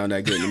Faith sound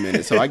that good in a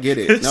minute, so I get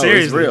it. No,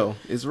 it's real.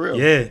 It's real.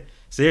 Yeah,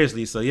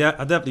 seriously. So yeah,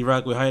 I definitely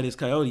rock with Hiatus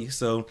Kaiyote.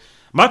 So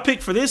my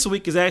pick for this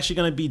week is actually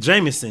going to be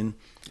Jameson.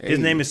 His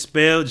name is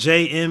spelled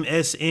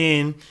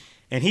Jamsn.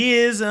 And he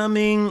is,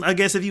 I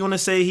guess if you want to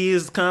say he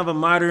is kind of a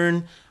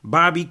modern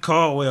Bobby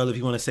Caldwell, if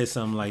you want to say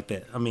something like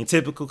that.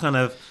 Typical kind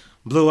of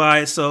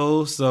blue-eyed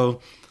soul. So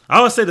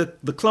I would say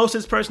the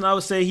closest person I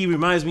would say he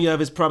reminds me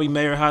of is probably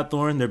Mayer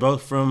Hawthorne. They're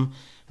both from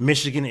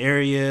Michigan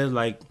area,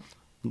 like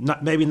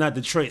maybe not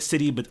Detroit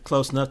City, but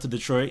close enough to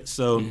Detroit.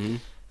 So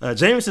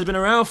Jameson's been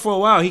around for a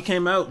while. He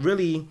came out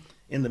really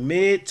in the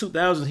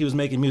mid-2000s. He was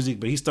making music,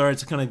 but he started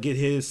to kind of get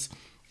his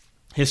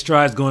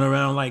strides going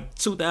around like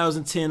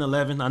 2010,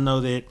 11. I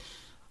know that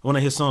one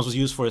of his songs was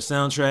used for a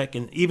soundtrack.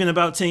 And even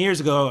about 10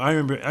 years ago, I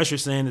remember Usher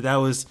saying that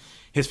was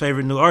his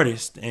favorite new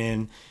artist.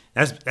 And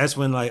that's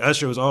when like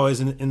Usher was always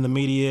in the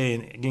media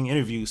and getting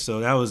interviews.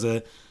 So that was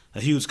a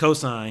huge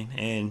cosign.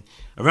 And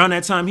around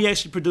that time, he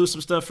actually produced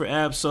some stuff for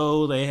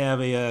Ab-Soul. They have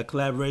a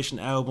collaboration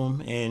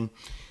album. And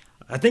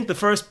I think the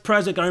first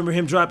project I remember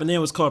him dropping in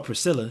was called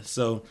Priscilla.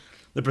 So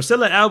the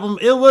Priscilla album,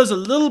 it was a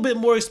little bit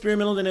more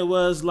experimental than it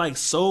was like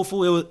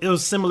soulful. It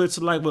was similar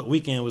to like what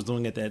Weeknd was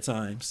doing at that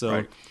time. So,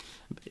 right.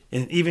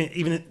 And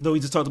even though we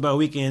just talked about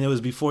Weeknd, it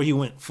was before he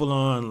went full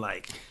on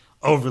like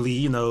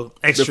overly,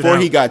 extra. Before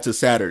he got to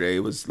Saturday, it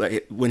was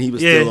like when he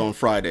was still on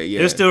Friday. Yeah,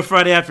 it was still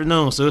Friday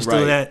afternoon, so it was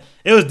still that.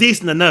 It was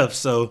decent enough,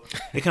 so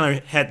it kind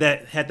of had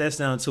that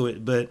sound to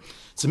it. But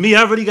to me,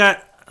 I really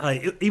got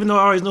like, even though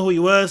I always knew who he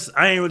was,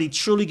 I didn't really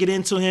truly get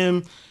into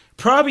him.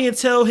 Probably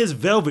until his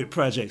Velvet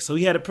project. So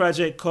he had a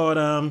project called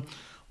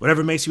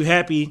Whatever Makes You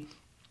Happy.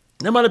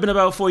 That might have been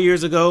about 4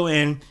 years ago.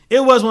 And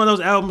it was one of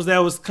those albums that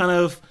was kind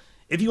of,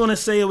 if you want to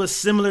say it was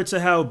similar to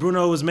how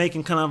Bruno was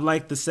making kind of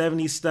like the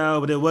 70s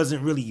style, but it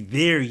wasn't really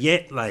there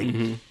yet. Like,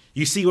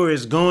 you see where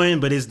it's going,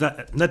 but it's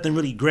nothing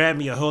really grabbed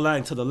me a whole lot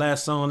until the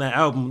last song on that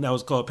album that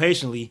was called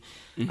Patiently.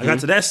 I got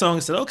to that song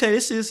and said, okay,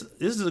 this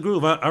is a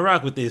groove. I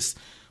rock with this.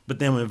 But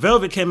then when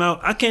Velvet came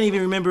out, I can't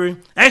even remember.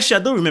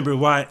 Actually, I do remember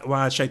why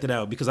I checked it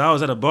out, because I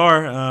was at a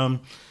bar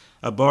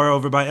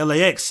over by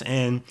LAX,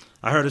 and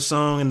I heard a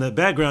song in the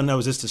background that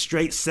was just a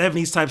straight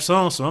 70s type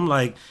song. So I'm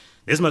like,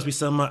 this must be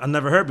something I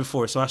never heard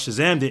before. So I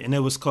Shazammed it, and it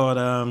was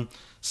called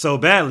So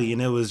Badly,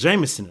 and it was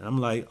Jameson. And I'm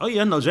like, oh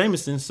yeah, I know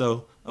Jameson.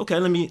 So okay,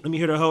 let me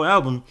hear the whole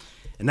album.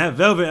 And that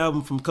Velvet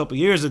album from a couple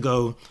years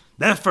ago,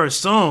 that first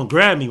song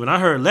grabbed me. When I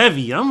heard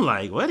Levy, I'm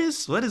like, what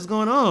is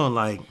going on?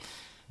 Like,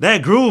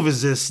 that groove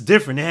is just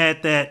different. It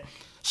had that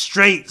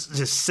straight,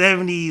 just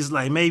 70s,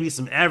 like maybe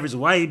some Average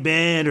White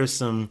Band or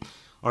some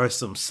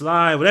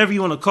slide, whatever you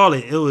want to call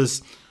it. It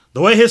was the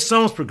way his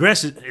songs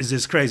progress is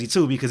just crazy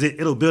too, because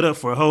it'll build up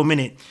for a whole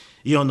minute.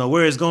 You don't know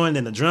where it's going,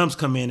 then the drums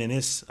come in and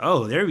it's,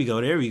 oh, there we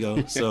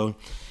go. So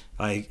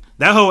like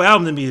that whole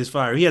album to me is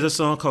fire. He has a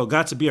song called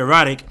Got to Be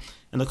Erotic,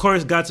 and of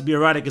course Got to Be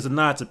Erotic is a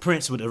nod to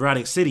Prince with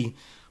Erotic City,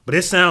 but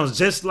it sounds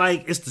just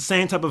like, it's the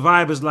same type of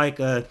vibe as like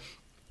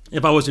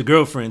If I Was Your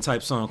Girlfriend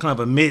type song, kind of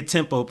a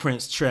mid-tempo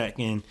Prince track.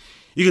 And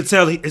you can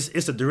tell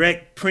it's a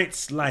direct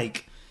Prince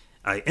like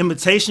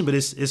imitation, but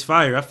it's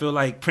fire. I feel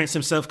like Prince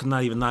himself could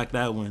not even knock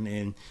that one.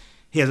 And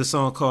he has a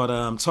song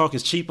called Talk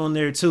Is Cheap on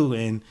there too.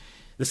 And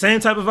the same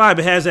type of vibe.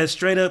 It has that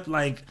straight up,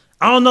 like,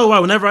 I don't know why,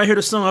 whenever I hear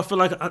the song, I feel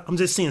like I'm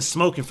just seeing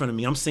smoke in front of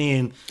me. I'm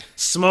seeing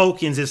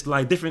smoke and just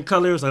like different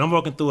colors. Like I'm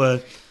walking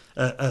through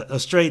a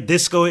straight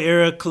disco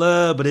era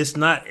club, but it's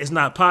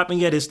not popping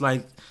yet. It's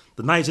like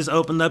the night just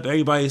opened up,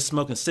 everybody's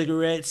smoking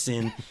cigarettes,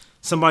 and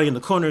somebody in the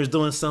corner is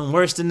doing something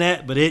worse than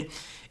that. But it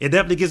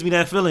definitely gives me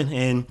that feeling.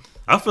 And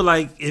I feel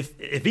like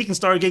if he can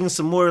start getting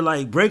some more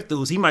like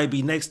breakthroughs, he might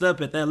be next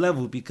up at that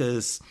level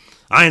because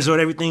I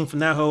enjoyed everything from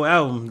that whole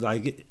album.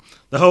 Like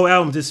the whole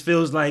album just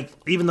feels like,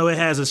 even though it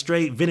has a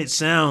straight vintage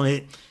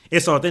sound,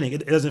 it's authentic.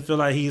 It doesn't feel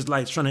like he's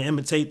like trying to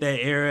imitate that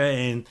era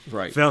and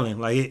failing.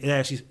 Like it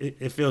actually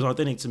it feels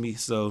authentic to me.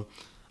 So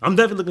I'm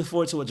definitely looking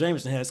forward to what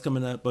Jameson has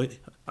coming up. But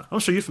I'm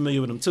sure you're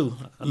familiar with him too.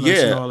 I know you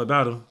know all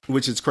about him.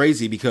 Which is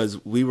crazy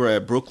because we were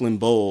at Brooklyn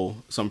Bowl,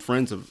 some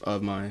friends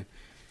of mine,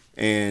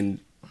 and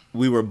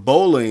we were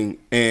bowling,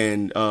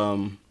 and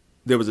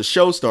there was a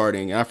show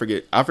starting. I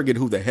forget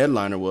who the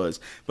headliner was,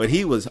 but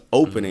he was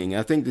opening.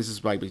 I think this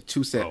is like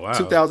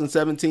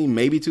 2017,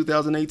 maybe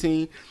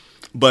 2018.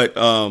 But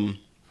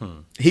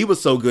he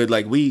was so good.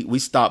 Like we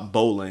stopped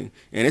bowling,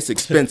 and it's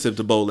expensive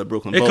to bowl at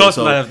Brooklyn Bowl. It costs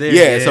a lot up there.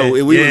 Yeah, so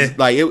we was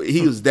like,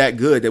 he was that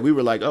good that we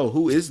were like, oh,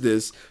 who is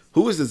this?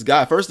 Who is this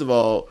guy? First of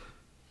all,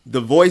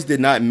 the voice did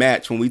not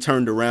match when we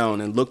turned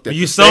around and looked at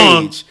the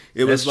stage.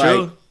 It was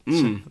like,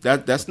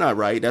 that's not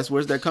right.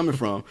 Where's that coming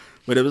from?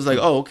 But it was like,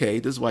 oh, okay,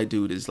 this white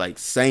dude is like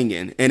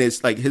singing, and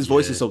it's like his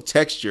voice is so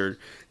textured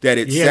that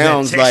it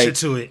sounds like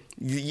to it.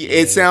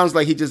 It sounds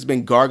like he just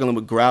been gargling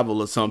with gravel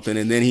or something,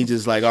 and then he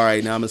just like, all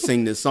right, now I'm gonna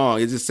sing this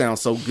song. It just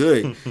sounds so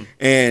good,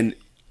 and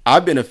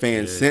I've been a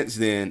fan since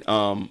then.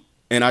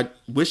 And I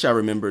wish I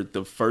remembered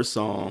the first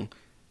song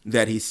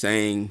that he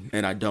sang,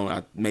 and I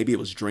don't. Maybe it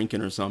was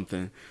Drinking or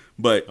something,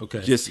 but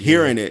just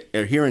hearing it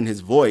or hearing his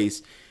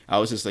voice, I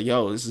was just like,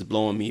 yo, this is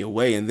blowing me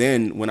away. And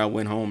then when I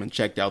went home and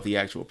checked out the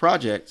actual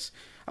projects,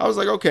 I was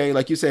like, okay,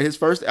 like you said, his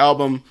first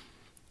album,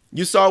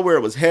 you saw where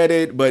it was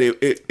headed, but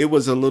it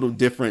was a little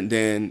different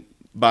than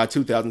by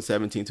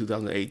 2017,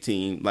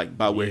 2018, like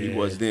by where he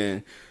was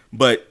then.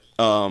 But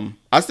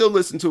I still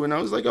listened to it, and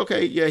I was like,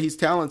 okay, yeah, he's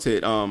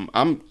talented.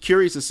 I'm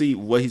curious to see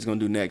what he's going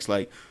to do next.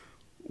 Like,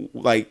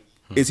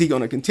 is he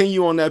going to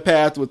continue on that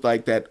path with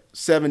like that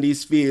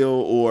 70s feel,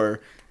 or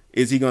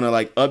is he going to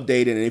like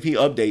update it? And if he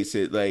updates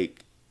it,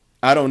 like,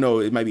 I don't know,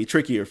 it might be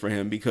trickier for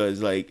him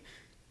because like,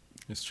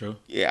 it's true.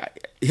 Yeah,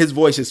 his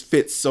voice just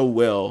fits so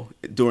well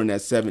during that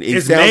 70s.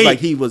 It sounds like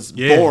he was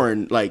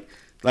born like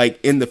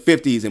in the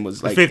 50s and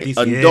was like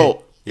an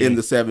adult in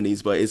the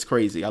 70s, but it's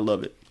crazy. I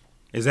love it.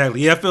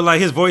 Exactly. Yeah, I feel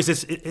like his voice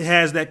it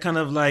has that kind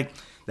of like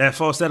that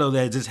falsetto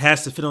that just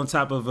has to fit on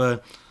top of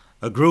a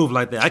groove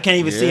like that. I can't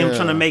even see him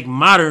trying to make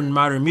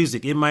modern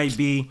music. It might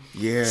be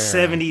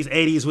 70s,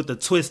 80s with the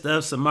twist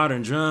of some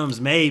modern drums,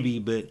 maybe,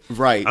 but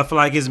I feel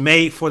like it's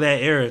made for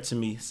that era to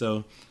me.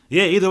 So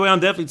yeah, either way,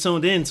 I'm definitely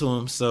tuned into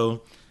him.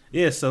 So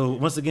yeah, so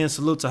once again,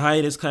 salute to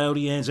Hiatus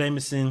Kaiyote and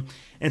Jameson,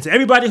 and to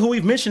everybody who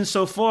we've mentioned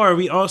so far.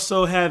 We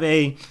also have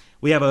a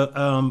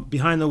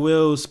Behind the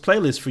Wheels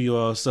playlist for you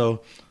all.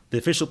 So the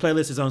official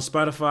playlist is on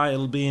Spotify.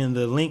 It'll be in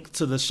the link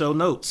to the show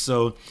notes.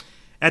 So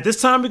at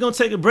this time, we're going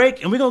to take a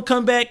break, and we're going to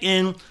come back,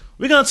 and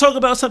we're going to talk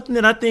about something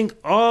that I think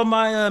all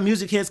my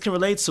music heads can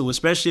relate to,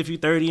 especially if you're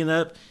 30 and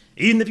up.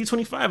 Even if you're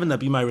 25 and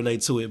up, you might relate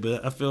to it.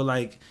 But I feel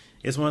like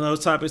it's one of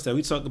those topics that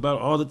we talk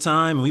about all the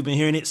time, and we've been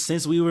hearing it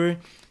since we were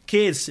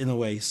kids in a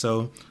way.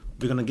 So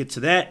we're going to get to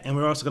that, and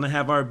we're also going to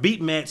have our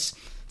beat match,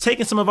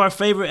 taking some of our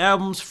favorite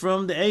albums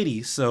from the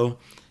 80s. So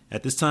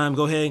at this time,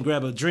 go ahead and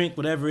grab a drink,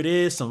 whatever it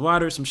is, some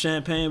water, some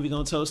champagne. We're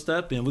going to toast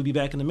up, and we'll be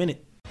back in a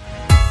minute.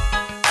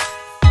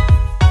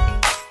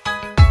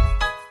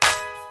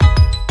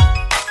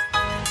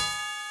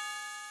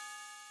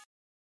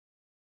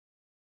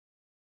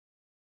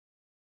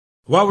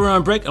 While we're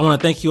on break, I want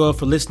to thank you all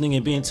for listening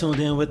and being tuned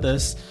in with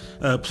us.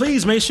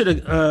 Please make sure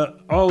to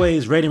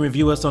always rate and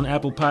review us on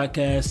Apple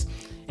Podcasts.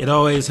 It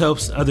always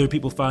helps other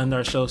people find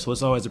our show, so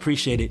it's always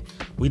appreciated.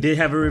 We did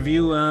have a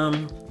review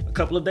a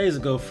couple of days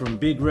ago from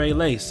Big Ray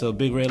Lay. So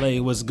Big Ray Lay,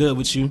 what's good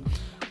with you?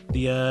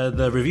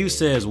 The review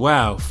says,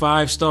 wow,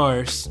 5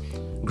 stars.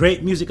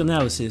 Great music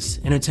analysis,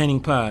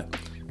 entertaining pod.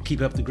 Keep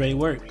up the great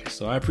work.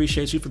 So I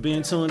appreciate you for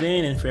being tuned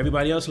in, and for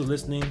everybody else who's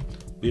listening,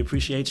 we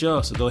appreciate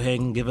y'all. So go ahead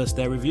and give us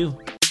that review.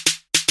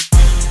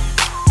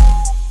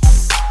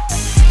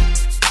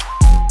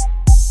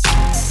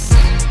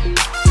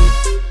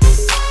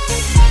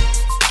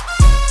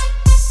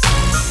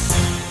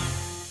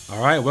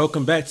 All right,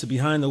 welcome back to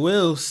Behind the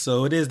Wheels.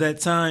 So it is that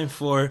time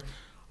for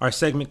our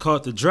segment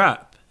called The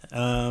Drop.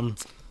 I'm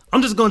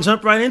just going to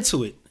jump right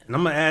into it, and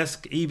I'm going to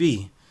ask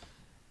EB.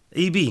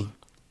 EB,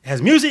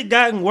 has music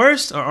gotten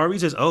worse, or are we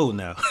just old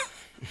now?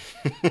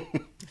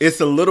 It's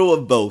a little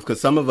of both,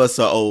 because some of us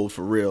are old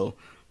for real.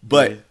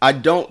 But I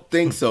don't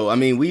think so. I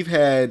mean, we've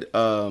had,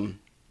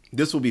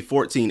 this will be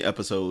 14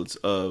 episodes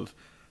of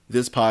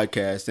this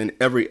podcast, and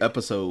every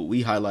episode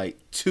we highlight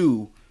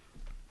 2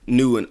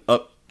 new and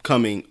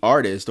upcoming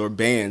artists or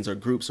bands or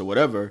groups or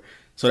whatever.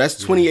 So that's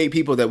 28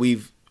 people that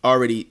we've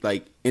already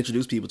like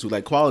introduced people to,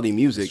 like quality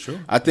music.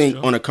 I think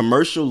on a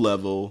commercial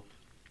level,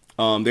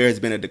 there has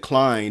been a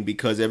decline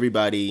because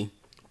everybody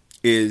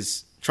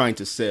is trying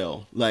to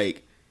sell.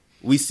 Like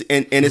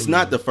And it's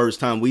not the first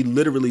time. We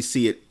literally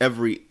see it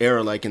every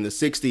era. Like in the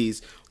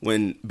 60s,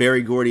 when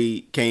Berry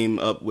Gordy came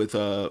up with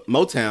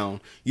Motown,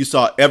 you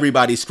saw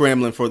everybody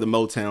scrambling for the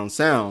Motown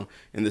sound.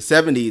 In the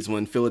 70s,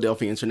 when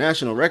Philadelphia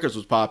International Records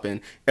was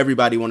popping,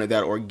 everybody wanted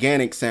that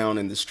organic sound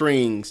and the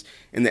strings.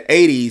 In the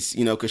 80s,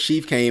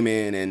 Kashif came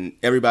in and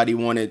everybody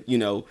wanted,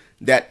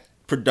 that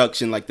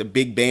production, like the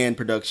big band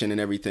production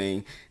and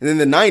everything. And then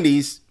the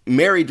 90s,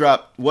 Mary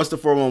dropped What's the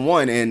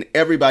 411 and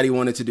everybody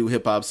wanted to do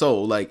hip hop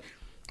soul. Like,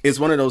 it's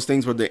one of those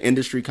things where the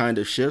industry kind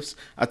of shifts.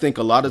 I think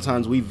a lot of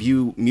times we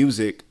view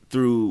music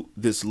through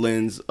this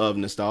lens of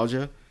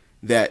nostalgia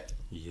that,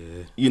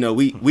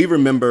 we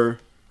remember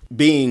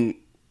being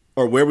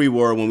or where we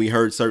were when we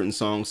heard certain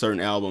songs, certain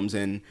albums,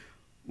 and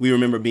we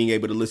remember being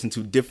able to listen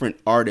to different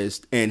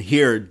artists and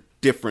hear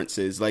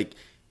differences. Like,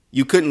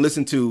 you couldn't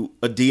listen to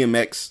a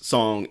DMX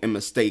song and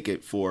mistake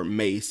it for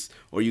Mace,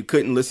 or you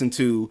couldn't listen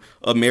to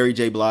a Mary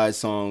J. Blige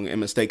song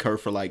and mistake her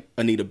for like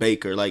Anita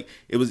Baker. Like,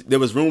 there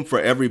was room for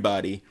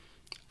everybody.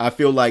 I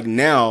feel like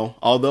now,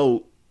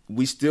 although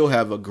we still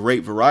have a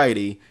great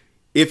variety,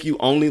 if you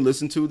only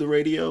listen to the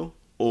radio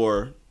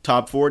or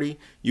top 40,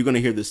 you're going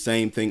to hear the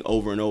same thing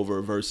over and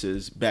over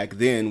versus back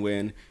then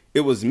when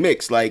it was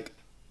mixed. Like,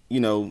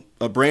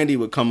 a Brandy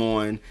would come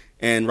on,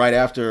 and right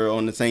after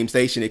on the same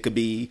station, it could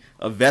be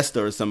a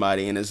Vesta or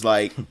somebody. And it's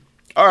like,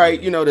 all right,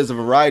 there's a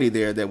variety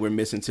there that we're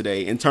missing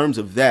today in terms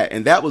of that.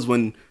 And that was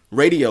when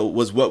radio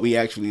was what we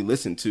actually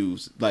listened to,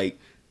 like,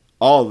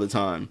 all the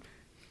time.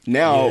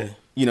 Now,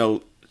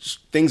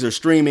 things are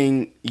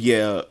streaming.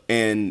 Yeah.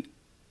 And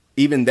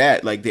even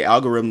that, like, the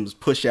algorithms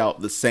push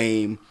out the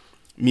same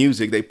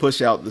music. They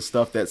push out the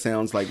stuff that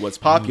sounds like what's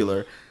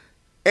popular.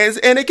 And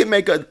it can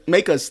make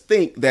us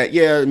think that,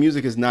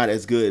 music is not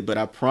as good, but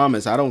I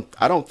promise I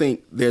don't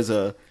think there's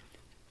a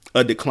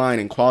decline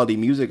in quality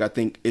music. I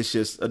think it's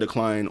just a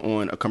decline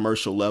on a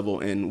commercial level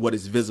and what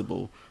is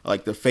visible.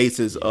 Like, the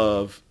faces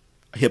of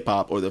hip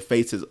hop or the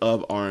faces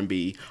of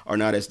R&B are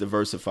not as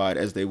diversified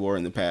as they were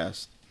in the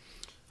past.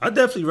 I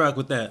definitely rock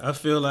with that. I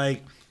feel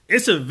like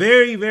it's a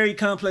very, very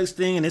complex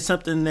thing, and it's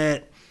something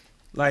that,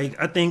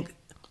 like, I think,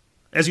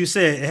 as you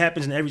said, it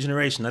happens in every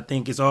generation. I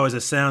think it's always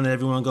a sound that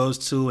everyone goes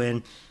to,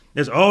 and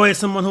there's always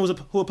someone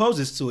who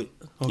opposes to it,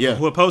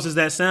 who opposes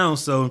that sound.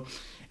 So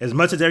as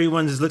much as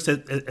everyone just looks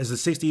at as the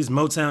 60s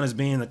Motown as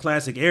being the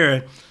classic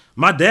era,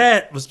 my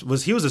dad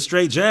was a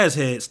straight jazz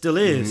head, still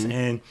is,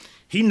 and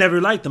he never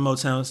liked the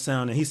Motown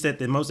sound, and he said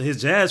that most of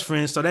his jazz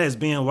friends saw that as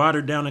being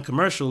watered down and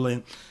commercial.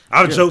 And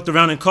I joked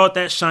around and called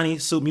that shiny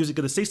suit music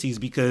of the 60s,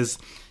 because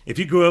if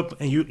you grew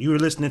up and you were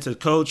listening to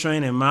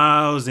Coltrane and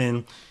Miles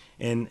and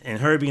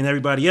Herbie and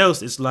everybody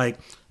else, it's like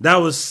that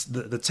was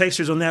the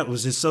textures on that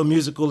was just so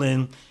musical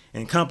and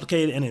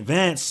complicated and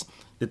advanced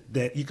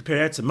that you compare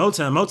that to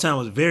Motown. Motown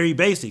was very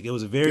basic. It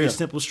was a very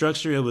simple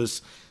structure. It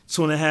was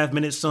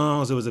 2.5-minute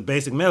songs. It was a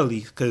basic melody,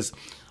 because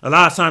a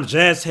lot of times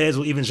jazz heads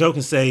will even joke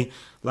and say,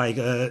 like,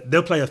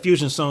 they'll play a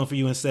fusion song for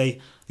you and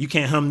say, you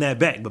can't hum that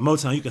back, but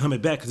Motown, you can hum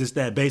it back because it's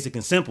that basic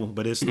and simple.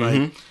 But it's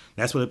like,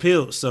 that's what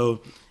appeals.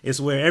 So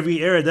it's where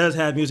every era does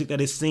have music that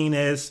is seen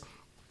as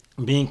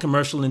being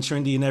commercial and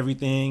trendy and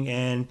everything,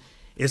 and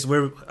it's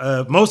where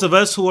most of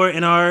us who are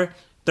in our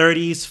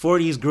 30s,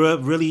 40s grew up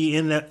really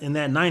in that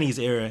 90s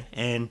era.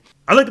 And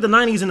I look at the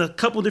 90s in a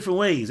couple different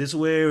ways. It's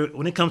where,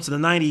 when it comes to the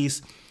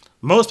 90s,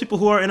 most people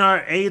who are in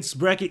our age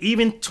bracket,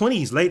 even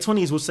 20s, late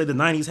 20s, will say the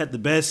 90s had the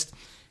best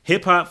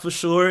hip hop for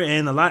sure,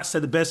 and a lot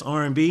said the best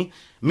R&B.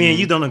 Me and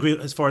you don't agree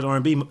as far as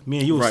R&B. Me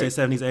and you would say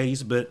 70s,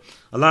 80s, but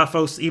a lot of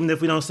folks, even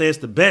if we don't say it's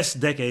the best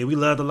decade, we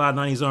loved a lot of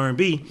 90s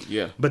R&B.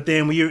 Yeah. But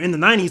then when you're in the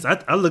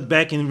 90s, I look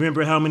back and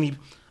remember how many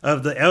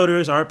of the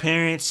elders, our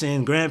parents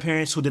and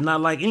grandparents, who did not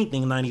like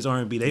anything 90s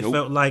R&B. They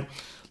felt like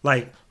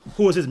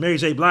who was this Mary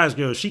J. Blige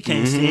girl? She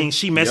can't sing.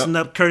 She messing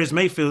up Curtis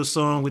Mayfield's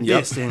song with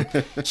this,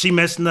 and she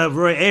messing up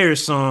Roy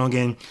Ayers' song,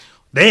 and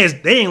they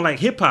ain't like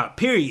hip hop.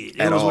 Period.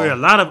 It was where a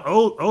lot of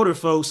older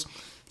folks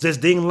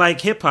just didn't like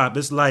hip hop.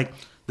 It's like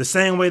the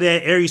same way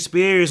that Ari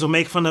Spears will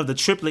make fun of the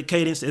triplet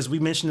cadence, as we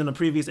mentioned in a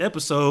previous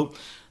episode.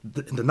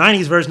 The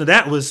 90s version of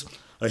that was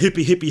a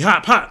hippie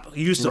hop hop.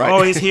 You used to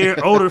always hear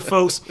older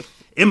folks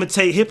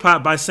imitate hip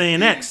hop by saying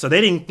that. So they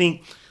didn't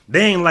think,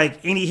 they ain't like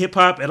any hip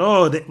hop at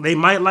all. They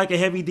might like a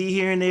Heavy D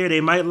here and there.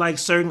 They might like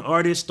certain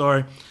artists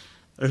or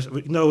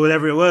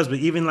whatever it was. But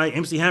even like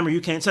MC Hammer, You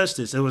Can't Touch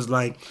This. It was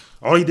like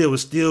all he did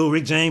was steal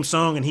Rick James'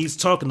 song and he's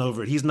talking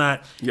over it. He's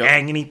not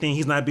adding anything.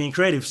 He's not being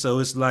creative. So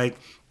it's like,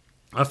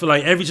 I feel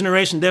like every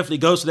generation definitely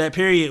goes to that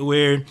period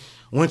where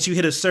once you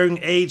hit a certain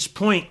age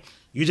point,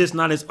 you're just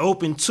not as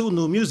open to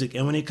new music.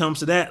 And when it comes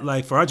to that,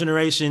 like for our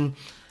generation,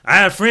 I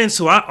have friends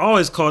who I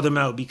always call them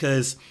out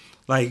because,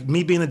 like,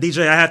 me being a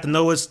DJ, I have to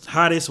know what's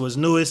hottest, what's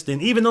newest.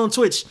 And even on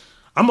Twitch,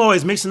 I'm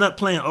always mixing up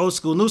playing old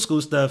school, new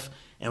school stuff.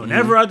 And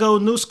whenever I go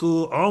new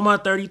school, all my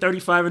 30,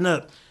 35 and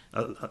up,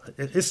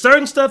 it's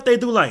certain stuff they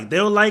do like.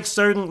 They'll like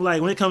certain,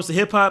 like when it comes to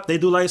hip hop, they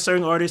do like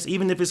certain artists,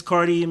 even if it's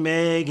Cardi and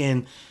Meg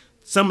and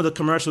some of the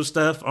commercial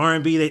stuff,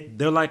 R&B,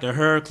 they're like a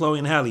Her, Chloe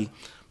and Halle.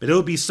 But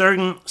it'll be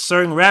certain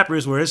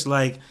rappers where it's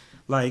like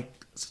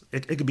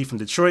it could be from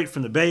Detroit,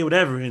 from the Bay,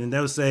 whatever, and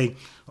they'll say,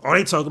 all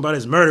they talk about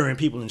is murdering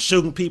people and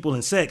shooting people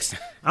and sex.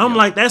 I'm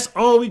like, that's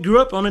all we grew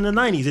up on in the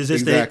 90s. It's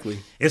just exactly.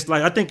 that it's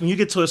like, I think when you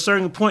get to a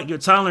certain point, your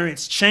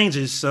tolerance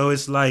changes. So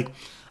it's like,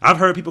 I've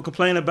heard people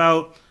complain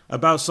about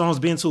songs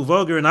being too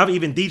vulgar, and I've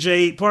even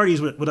DJ'd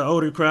parties with an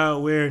older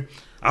crowd where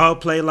I'll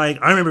play, like,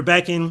 I remember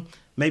back in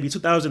maybe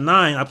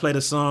 2009, I played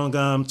a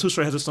song, Too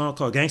Short has a song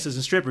called Gangsters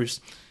and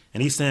Strippers,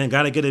 and he's saying,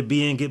 gotta get a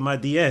B and get my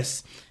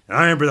DS. And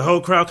I remember the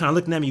whole crowd kind of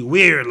looking at me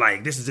weird,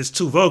 like, this is just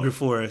too vulgar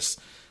for us.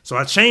 So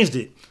I changed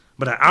it.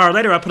 But an hour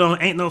later, I put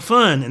on Ain't No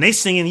Fun, and they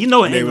singing, you know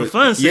what Ain't No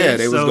Fun says. Yeah,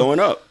 they was going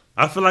up.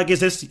 I feel like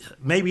it's just,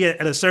 maybe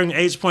at a certain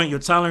age point, your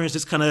tolerance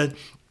just kind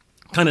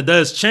of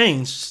does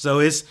change.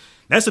 So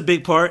that's a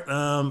big part.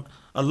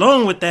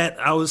 Along with that,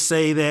 I would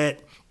say that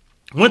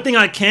one thing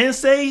I can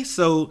say,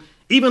 so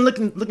even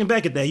looking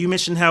back at that, you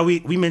mentioned how we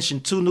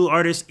mentioned 2 new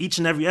artists each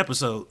and every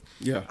episode.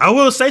 Yeah. I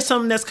will say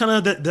something that's kind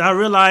of that I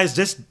realized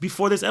just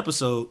before this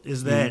episode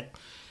is that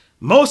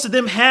most of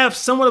them have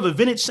somewhat of a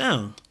vintage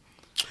sound.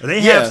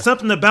 They have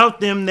something about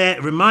them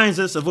that reminds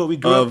us of what we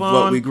grew up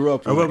on,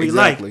 or what we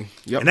like.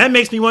 Yep. And that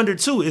makes me wonder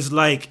too, is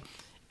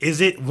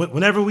it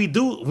whenever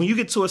when you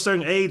get to a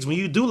certain age, when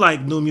you do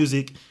like new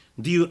music,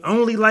 do you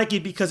only like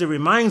it because it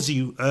reminds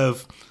you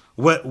of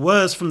what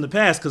was from the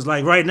past? Because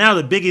like right now,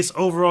 the biggest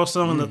overall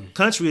song in the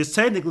country is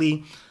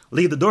technically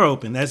Leave the Door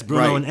Open. That's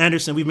Bruno and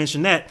Anderson. We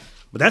mentioned that.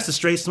 But that's a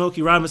straight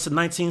Smokey Robinson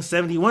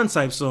 1971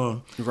 type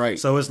song. Right.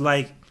 So it's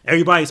like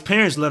everybody's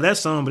parents love that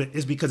song, but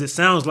it's because it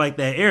sounds like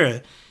that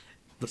era.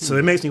 So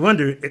it makes me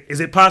wonder, is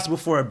it possible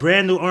for a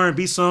brand new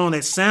R&B song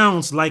that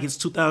sounds like it's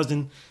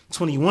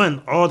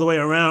 2021 all the way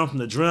around, from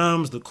the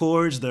drums, the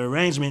chords, the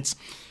arrangements?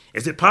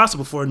 Is it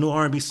possible for a new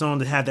R&B song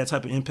to have that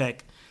type of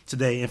impact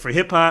today? And for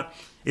hip-hop,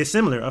 it's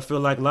similar. I feel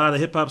like a lot of the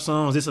hip-hop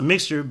songs, it's a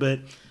mixture, but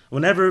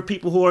whenever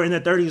people who are in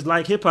their 30s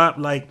like hip-hop,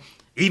 like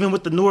even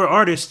with the newer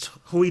artists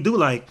who we do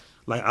like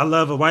I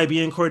love a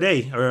YB and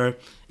Cordae, or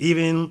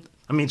even,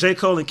 I mean, J.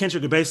 Cole and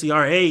Kendrick are basically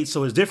our age,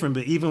 so it's different,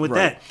 but even with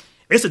that,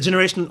 it's a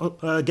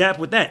generational gap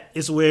with that.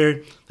 It's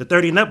where the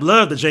 30 and up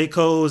love the J.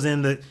 Coles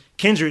and the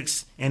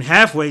Kendricks and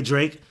halfway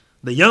Drake.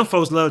 The young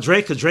folks love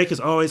Drake because Drake is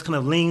always kind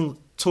of lean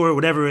toward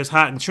whatever is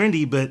hot and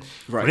trendy, but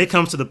when it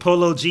comes to the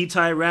Polo G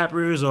type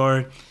rappers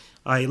or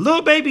like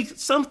Lil Baby,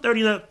 some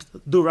 30 and up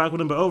do rock with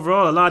them, but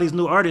overall, a lot of these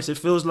new artists, it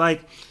feels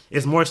like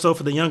it's more so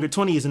for the younger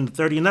 20s, and the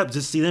 30 and up,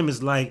 just see them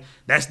as like,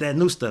 that's that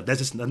new stuff. That's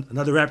just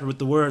another rapper with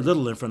the word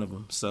little in front of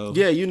them. So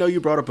yeah, you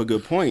brought up a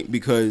good point,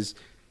 because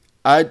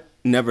I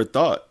never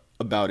thought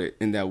about it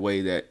in that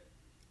way, that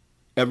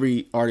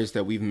every artist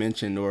that we've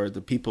mentioned, or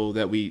the people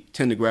that we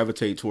tend to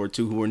gravitate toward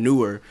to who are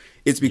newer,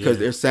 it's because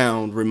their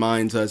sound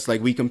reminds us,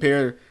 like we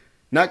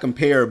not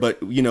compare,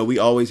 but we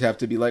always have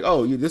to be like,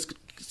 oh, this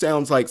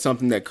sounds like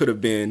something that could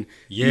have been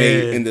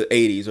made in the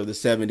 80s or the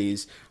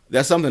 70s.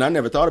 That's something I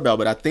never thought about,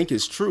 but I think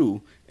it's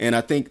true. And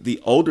I think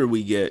the older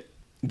we get,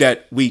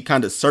 that we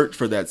kind of search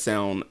for that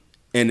sound,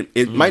 and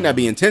it might not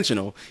be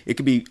intentional. It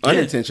could be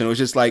unintentional. It's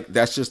just like,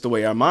 that's just the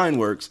way our mind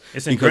works.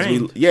 It's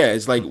ingrained.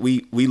 It's like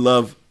we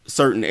love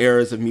certain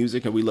eras of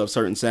music and we love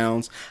certain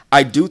sounds.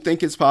 I do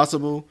think it's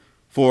possible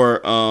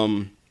for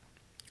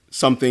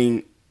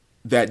something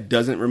that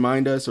doesn't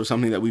remind us, or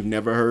something that we've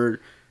never heard,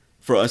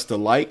 for us to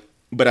like,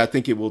 but I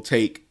think it will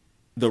take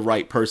the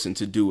right person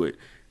to do it.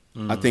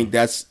 I think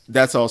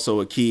that's also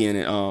a key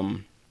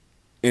into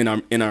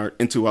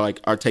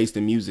our taste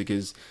in music,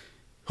 is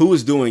who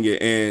is doing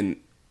it. And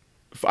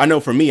I know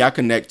for me, I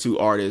connect to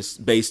artists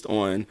based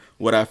on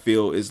what I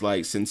feel is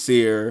like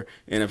sincere,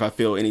 and if I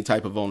feel any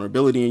type of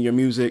vulnerability in your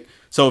music.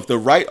 So if the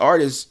right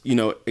artist,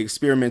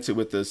 experimented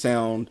with the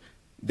sound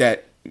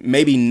that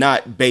maybe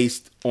not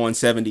based on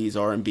 70s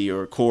R&B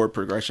or chord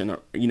progression, or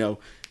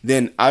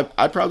then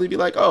I'd probably be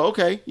like, oh,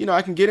 okay,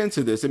 I can get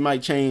into this. It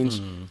might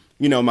change,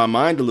 my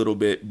mind a little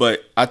bit.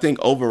 But I think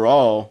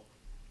overall,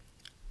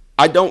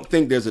 I don't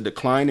think there's a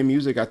decline in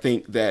music. I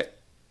think that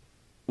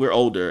we're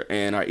older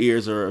and our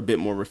ears are a bit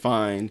more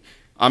refined.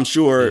 I'm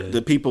sure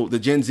the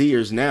Gen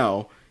Zers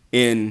now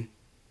in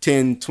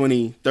 10,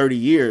 20, 30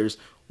 years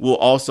will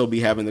also be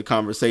having the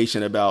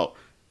conversation about,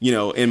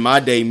 in my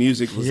day,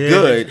 music was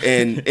good.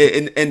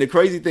 And the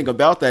crazy thing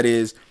about that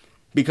is,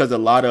 because a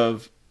lot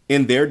of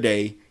in their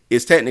day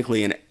is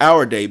technically in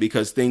our day,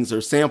 because things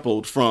are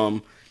sampled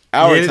from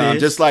our time,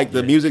 just like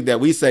the music that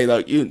we say,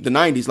 like the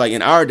 90s, like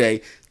in our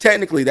day,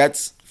 technically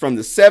that's from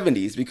the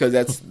 70s, because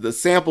that's the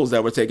samples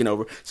that were taken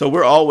over. So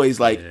we're always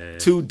like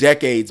 2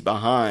 decades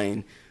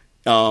behind,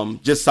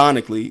 just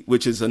sonically,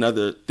 which is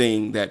another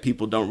thing that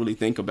people don't really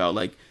think about.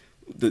 Like,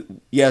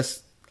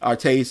 our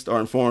tastes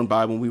are informed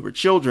by when we were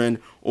children,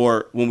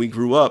 or when we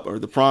grew up, or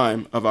the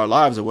prime of our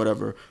lives, or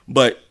whatever.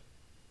 But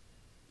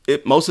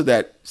most of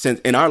that, since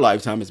in our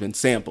lifetime, has been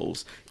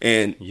samples,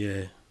 and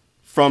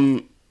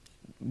from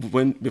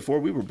before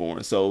we were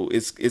born. So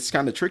it's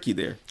kind of tricky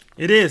there.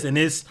 It is, and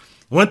it's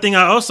one thing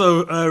I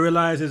also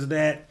realize is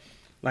that,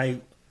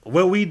 like,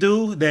 what we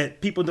do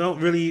that people don't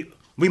really,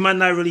 we might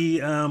not really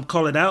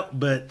call it out,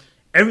 but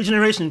every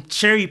generation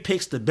cherry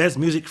picks the best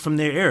music from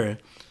their era.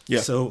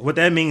 Yeah. So what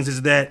that means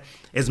is that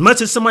as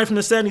much as somebody from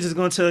the 70s is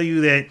going to tell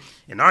you that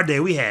in our day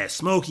we had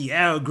Smokey,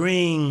 Al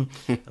Green,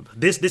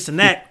 this and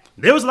that,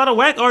 there was a lot of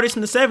whack artists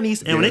in the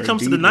 70s. And when it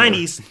comes to the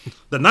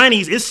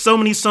 90s, it's so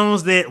many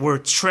songs that were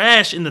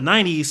trash in the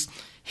 90s.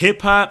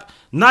 Hip hop,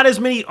 not as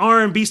many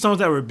R&B songs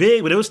that were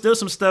big, but there was still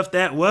some stuff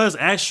that was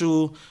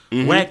actual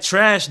whack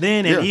trash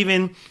then. And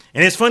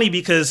and it's funny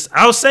because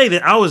I'll say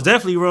that I was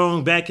definitely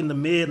wrong back in the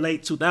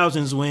late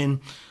 2000s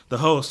when the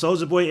whole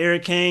Soulja Boy era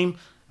came.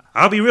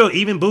 I'll be real,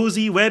 even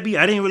Boozy, Webby,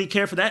 I didn't really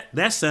care for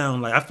that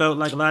sound. Like I felt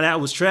like a lot of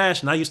that was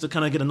trash, and I used to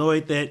kind of get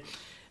annoyed that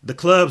the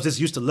clubs just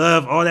used to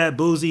love all that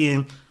Boozy,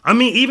 and I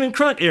mean even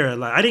Crunk era.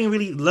 Like I didn't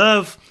really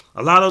love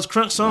a lot of those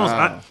Crunk songs.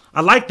 Wow.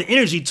 I liked the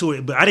energy to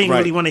it, but I didn't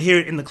really want to hear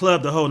it in the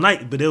club the whole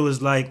night. But it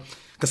was like,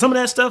 because some of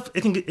that stuff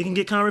it can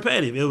get kind of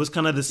repetitive. It was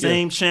kind of the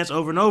same chants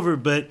over and over,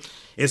 but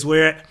it's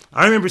where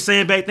I remember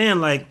saying back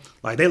then like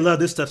they love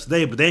this stuff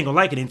today, but they ain't gonna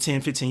like it in 10,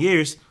 15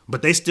 years.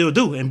 But they still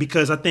do, and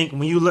because I think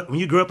when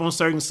you grow up on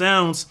certain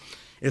sounds,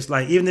 it's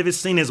like even if it's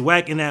seen as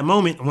whack in that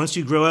moment, once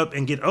you grow up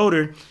and get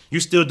older, you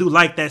still do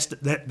like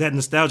that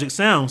nostalgic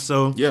sound.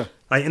 So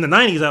like in the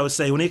 90s, I would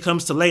say when it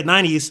comes to late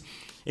 90s,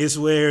 it's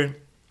where,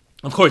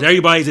 of course,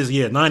 everybody's just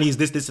 90s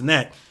this and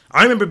that.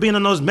 I remember being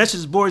on those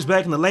message boards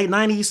back in the late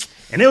 90s,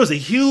 and there was a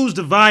huge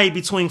divide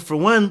between, for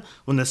one,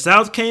 when the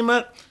South came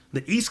up,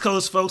 the East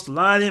Coast folks, a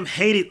lot of them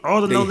hated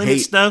all the No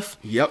Limit stuff.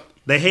 Yep.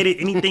 They hated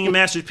anything in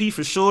Master P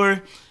for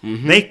sure.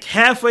 They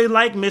halfway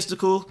liked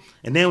Mystical.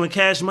 And then when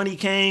Cash Money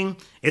came,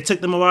 it took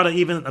them a while to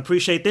even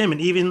appreciate them.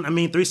 And even,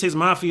 3 6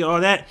 Mafia,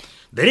 all that.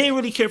 They didn't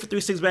really care for 3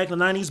 6 back in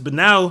the 90s. But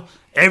now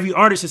every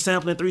artist is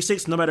sampling 3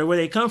 6 no matter where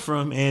they come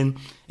from. And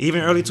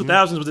even early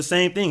 2000s was the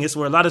same thing. It's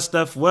where a lot of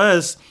stuff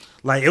was,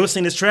 like, it was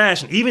seen as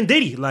trash. And even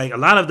Diddy, like, a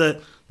lot of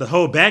the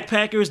whole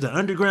Backpackers, the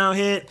underground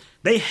head,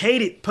 they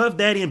hated Puff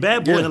Daddy and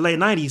Bad Boy in the late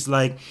 90s.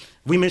 Like,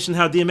 we mentioned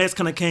how DMX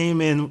kind of came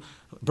and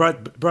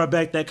brought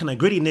back that kind of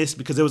grittiness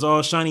because it was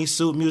all Shiny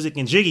Suit music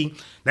and Jiggy.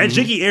 That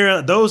Jiggy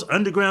era, those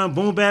underground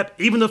boom bap,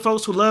 even the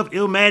folks who love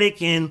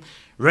Illmatic and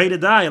Ready to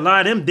Die, a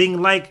lot of them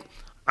didn't like.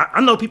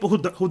 I know people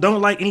who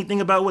don't like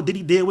anything about what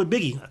Diddy did with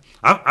Biggie.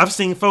 I've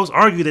seen folks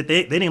argue that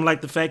they didn't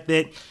like the fact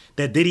that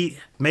Diddy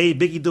made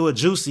Biggie do a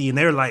Juicy, and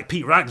they're like,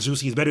 Pete Rock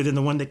Juicy is better than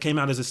the one that came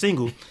out as a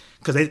single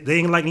because they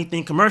didn't like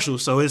anything commercial.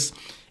 So it's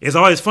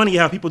always funny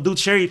how people do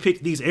cherry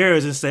pick these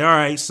eras and say, all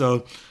right,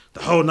 so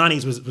the whole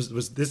 90s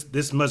was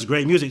this much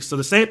great music. So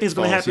the same thing's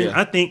going to happen,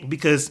 I think,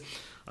 because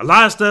a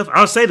lot of stuff,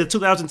 I would say the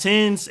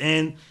 2010s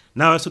and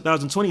now it's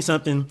 2020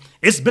 something,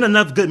 it's been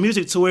enough good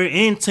music to where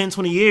in 10,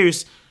 20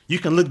 years, you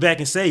can look back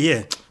and say,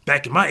 yeah,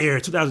 back in my era,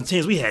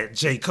 2010s, we had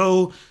J.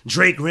 Cole,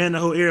 Drake ran the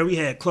whole era, we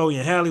had Chloe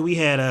and Halle, we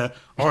had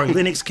Ari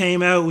Lennox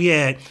came out, we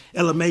had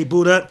Ella Mai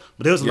Boot Up,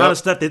 but there was a lot of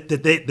stuff that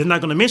they're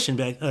not going to mention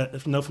back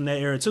from that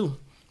era too.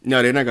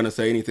 No, they're not going to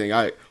say anything.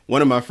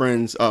 One of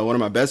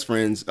my best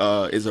friends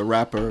is a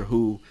rapper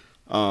who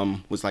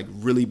was like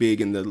really big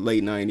in the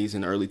late 90s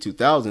and early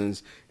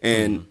 2000s.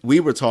 And we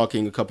were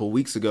talking a couple of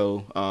weeks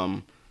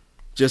ago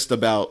just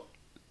about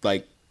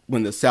like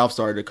when the South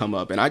started to come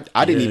up. And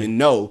I didn't even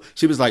know.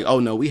 She was like, oh,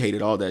 no, we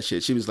hated all that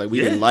shit. She was like,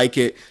 we didn't like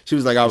it. She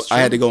was like, I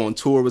had to go on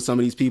tour with some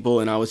of these people.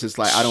 And I was just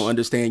like, I don't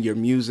understand your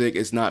music.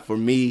 It's not for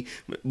me.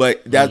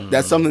 But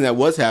that's something that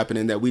was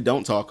happening that we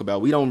don't talk about.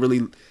 We don't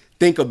really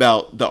think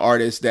about the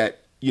artists that,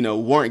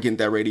 weren't getting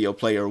that radio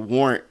play or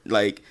weren't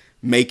like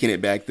making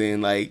it back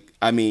then. Like,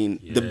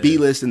 the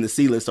B-list and the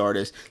C-list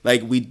artists,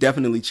 like we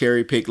definitely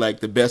cherry pick like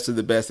the best of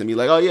the best and be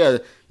like, oh yeah,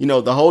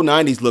 the whole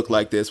 90s look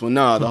like this. Well,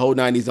 nah, the whole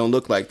 90s don't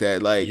look like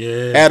that. Like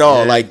at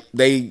all. Like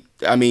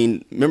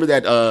remember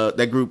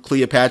that group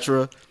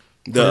Cleopatra?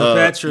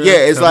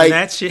 It's like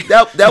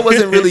that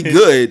wasn't really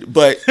good,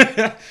 but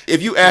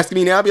if you ask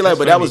me now, I'd be like,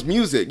 but that was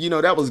music,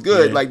 that was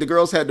good. Like the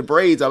girls had the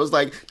braids. I was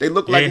like, they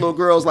look like little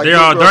girls, like they're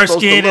all dark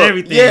skinned and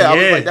everything. I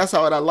was like, that's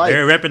how I like.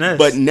 They're repping us.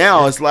 But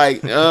now it's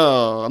like,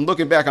 I'm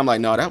looking back, I'm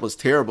like, no, that was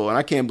terrible, and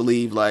I can't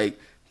believe like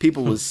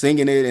people was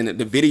singing it and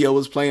the video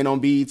was playing on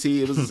BET.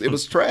 It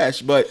was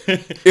trash, but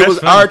it was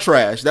our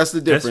trash. That's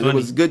the difference. It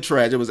was good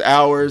trash. It was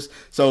ours.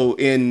 So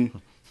in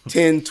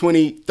 10,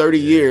 20, 30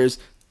 years.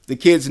 The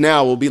kids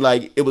now will be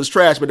like, it was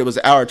trash, but it was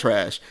our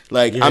trash.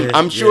 Like,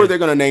 I'm sure they're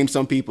going to name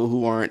some people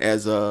who aren't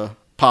as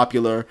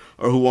popular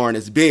or who aren't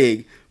as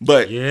big,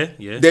 but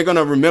they're going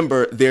to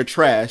remember their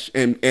trash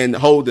and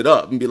hold it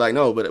up and be like,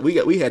 no, but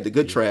we had the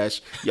good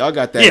trash. Y'all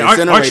got that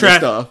incinerator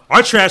stuff.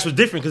 Our trash was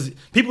different because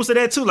people say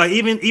that too. Like,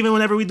 even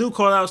whenever we do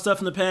call out stuff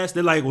in the past,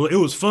 they're like, well, it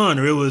was fun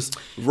or it was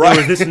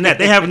this and that.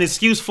 They have an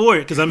excuse for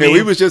it because,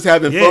 we was just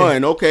having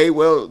fun. Okay,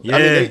 well,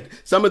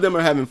 some of them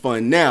are having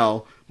fun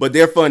now. But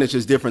their fun is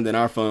just different than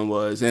our fun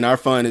was. And our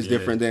fun is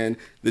different than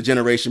the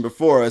generation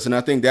before us. And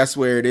I think that's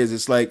where it is.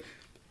 It's like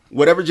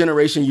whatever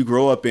generation you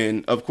grow up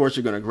in, of course,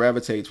 you're going to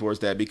gravitate towards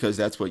that because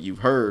that's what you've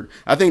heard.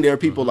 I think there are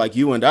people like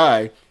you and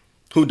I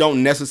who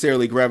don't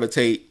necessarily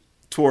gravitate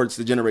towards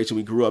the generation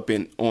we grew up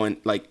in on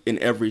like in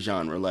every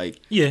genre. Like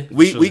yeah,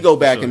 we go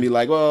back and be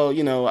like, well,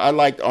 you know, I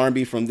liked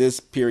R&B from this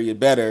period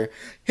better.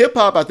 Hip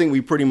hop, I think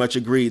we pretty much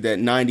agreed that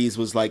 90s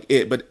was like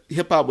it, but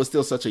hip hop was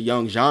still such a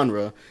young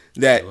genre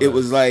that it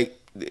was like,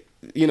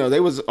 you know, they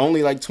was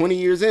only like 20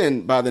 years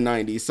in by the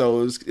 90s.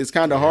 So it's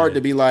kind of hard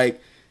to be like,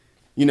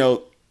 you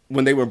know,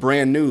 when they were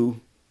brand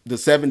new, the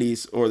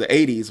 70s or the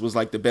 80s was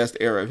like the best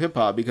era of hip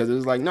hop, because it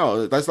was like,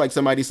 no, that's like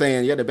somebody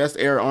saying, yeah, the best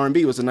era of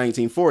R&B was the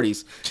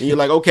 1940s. And you're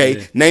like,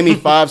 okay, name me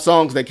 5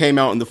 songs that came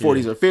out in the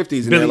 40s or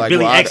 50s. And they're like,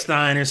 Billy well,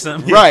 Eckstein or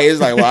something. Right. It's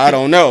like, well, I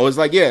don't know. It's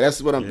like, yeah,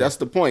 that's what that's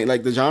the point.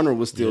 Like the genre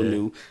was still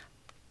new.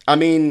 I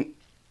mean,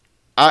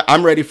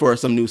 I'm ready for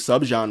some new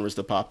subgenres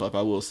to pop up.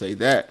 I will say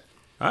that.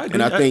 I agree.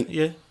 And I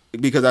think,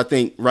 because I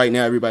think right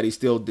now everybody's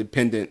still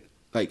dependent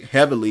like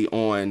heavily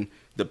on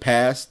the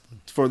past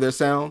for their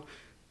sound.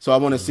 So I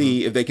want to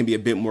see if they can be a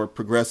bit more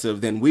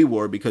progressive than we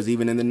were, because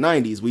even in the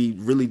 90s, we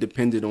really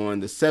depended on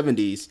the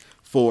 70s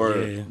for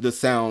the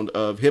sound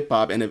of hip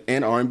hop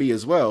and R&B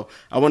as well.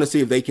 I want to see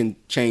if they can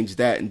change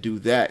that and do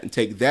that and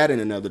take that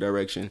in another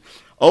direction.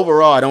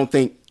 Overall, I don't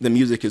think the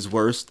music is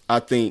worse. I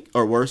think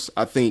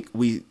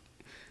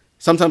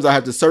sometimes I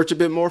have to search a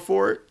bit more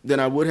for it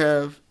than I would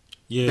have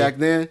back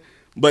then.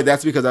 But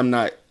that's because I'm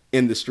not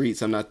in the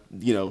streets. I'm not,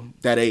 you know,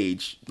 that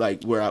age,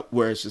 like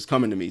where it's just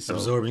coming to me. So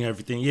absorbing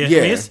everything. Yeah. I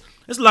mean,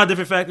 it's a lot of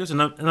different factors.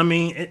 And I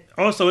mean,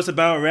 also it's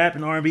about rap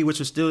and R&B,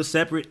 which are still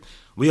separate.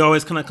 We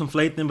always kind of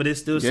conflate them, but it's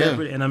still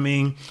separate. And I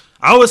mean,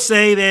 I would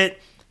say that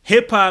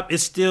hip hop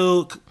is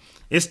still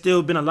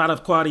been a lot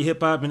of quality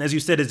hip hop. And as you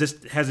said, it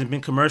just hasn't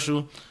been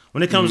commercial.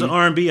 When it comes to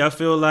R&B, I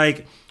feel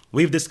like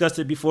we've discussed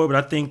it before, but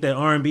I think that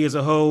R&B as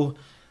a whole,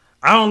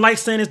 I don't like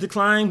saying it's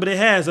declined, but it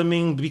has. I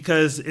mean,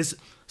 because it's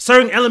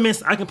certain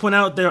elements I can point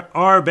out there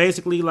are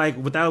basically like,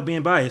 without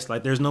being biased,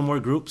 like there's no more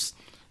groups.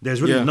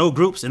 There's really no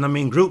groups. And I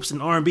mean, groups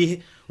in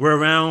R&B were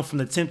around from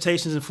the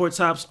Temptations and Four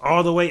Tops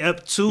all the way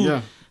up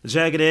to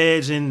Jagged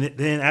Edge. And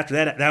then after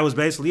that, that was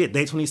basically it.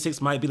 Day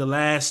 26 might be the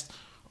last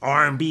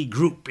R&B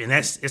group. And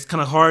it's kind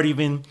of hard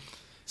even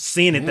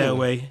seeing it that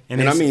way.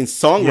 And I mean,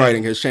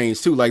 songwriting has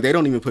changed too. Like they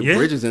don't even put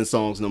bridges in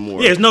songs no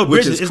more. Yeah, it's no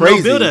bridges. It's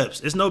no build-ups.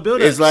 It's no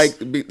build-ups. It's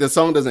like the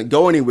song doesn't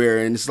go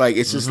anywhere, and it's like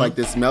it's just like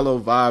this mellow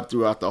vibe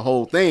throughout the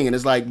whole thing. And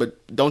it's like,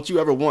 but don't you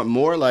ever want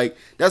more? Like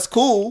that's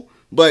cool,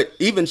 but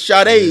even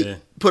Sade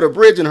put a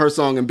bridge in her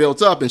song and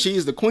built up, and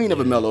she's the queen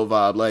of a mellow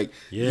vibe. Like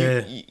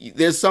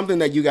there's something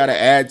that you got to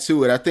add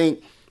to it. I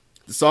think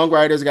the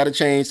songwriters got to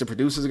change, the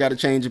producers got to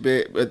change a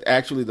bit, but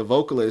actually the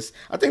vocalists,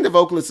 I think the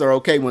vocalists are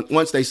okay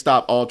once they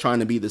stop all trying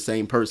to be the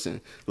same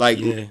person. Like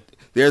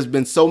there's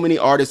been so many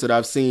artists that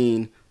I've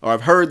seen or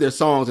I've heard their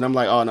songs and I'm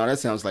like, oh no, that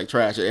sounds like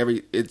trash.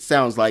 It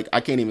sounds like I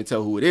can't even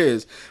tell who it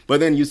is. But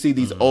then you see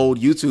these old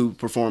YouTube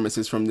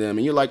performances from them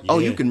and you're like, oh,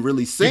 you can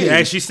really sing. You can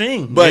actually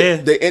sing.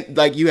 But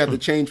like you have to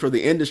change for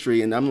the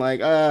industry. And I'm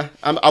like,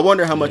 I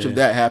wonder how much of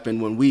that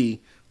happened when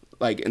we,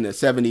 like in the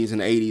 70s and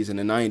the 80s and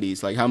the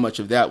 90s, like how much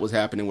of that was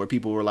happening where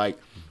people were like,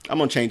 I'm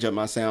going to change up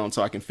my sound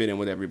so I can fit in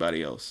with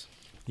everybody else.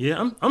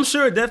 Yeah, I'm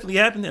sure it definitely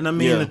happened. And I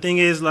mean, the thing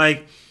is,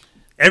 like,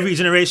 every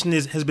generation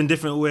has been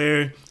different,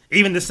 where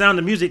even the sound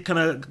of music kind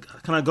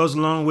of goes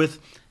along with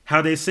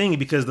how they sing,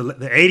 because the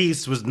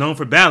 80s was known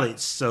for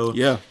ballads. So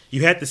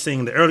you had to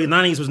sing. The early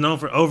 90s was known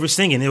for over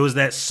singing. It was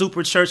that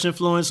super church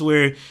influence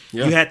where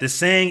you had to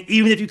sing.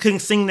 Even if you couldn't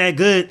sing that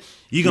good,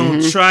 you're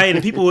going to try it.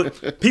 And people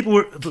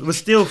would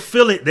still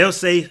feel it. They'll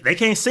say they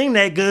can't sing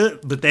that good,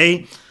 but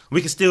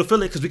we can still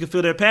feel it because we can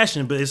feel their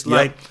passion. But it's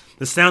like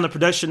the sound of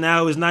production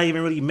now is not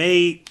even really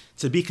made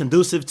to be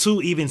conducive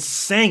to even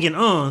singing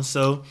on.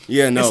 So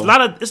it's a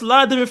lot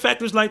of different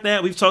factors like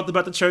that. We've talked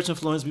about the church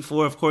influence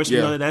before. Of course, we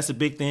know that that's a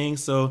big thing.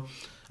 So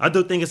I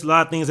do think it's a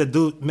lot of things that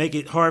do make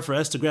it hard for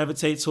us to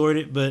gravitate toward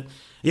it. But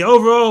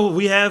overall,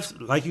 we have,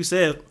 like you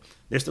said,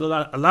 there's still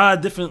a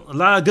lot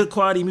of good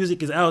quality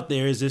music is out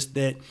there. It's just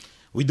that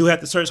we do have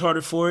to search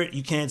harder for it.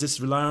 You can't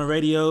just rely on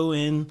radio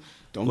and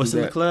what's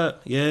in the club.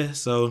 Yeah,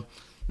 so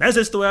that's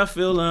just the way I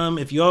feel.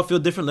 If you all feel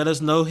different, let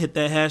us know. Hit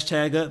that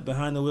hashtag up,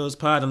 Behind the Wheels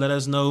Pod, and let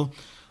us know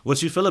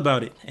what you feel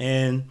about it.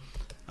 And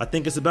I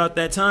think it's about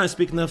that time.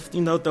 Speaking of,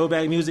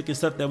 throwback music and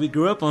stuff that we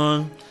grew up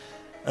on.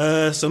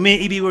 So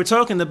me and EB were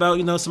talking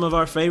about, some of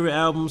our favorite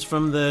albums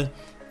from the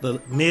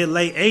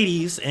mid-late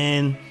 80s.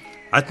 And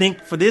I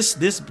think for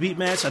this beat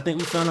match, I think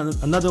we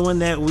found another one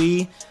that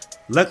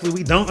luckily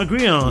we don't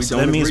agree on. So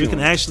that means we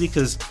can actually,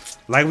 because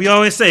like we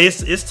always say,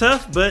 it's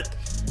tough, but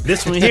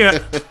this one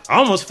here, I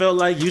almost felt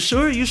like, you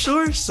sure?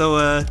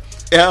 So,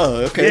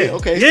 okay.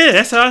 Yeah,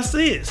 that's how I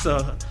see it.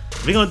 So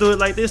we're going to do it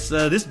like this.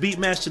 This beat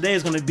match today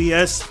is going to be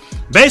us.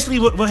 Basically,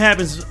 what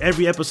happens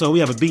every episode, we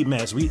have a beat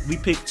match. We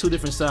pick two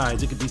different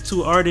sides. It could be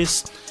two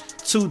artists,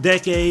 2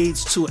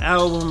 decades, 2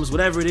 albums,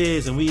 whatever it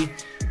is. And we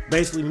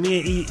basically,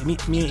 me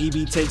and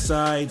EB take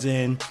sides,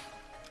 and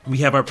we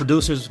have our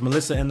producers,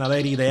 Melissa and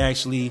Naledi. They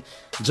actually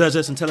judge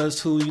us and tell us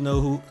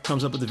who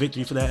comes up with the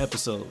victory for that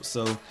episode.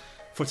 So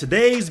for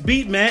today's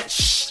beat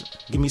match,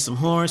 give me some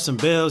horns, some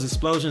bells,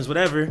 explosions,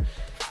 whatever.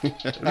 We're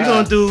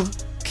going to do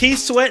Keith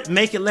Sweat,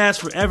 Make It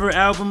Last Forever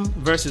album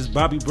versus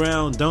Bobby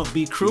Brown, Don't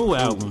Be Cruel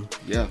album.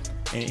 Yeah.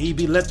 And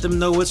EB, let them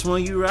know which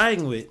one you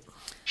riding with.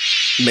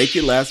 Make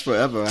It Last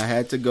Forever. I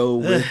had to go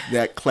with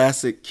that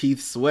classic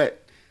Keith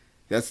Sweat.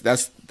 That's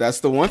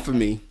the one for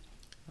me.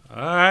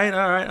 All right.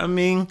 I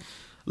mean,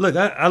 look,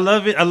 I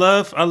love it. I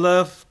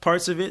love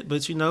parts of it,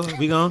 but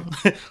we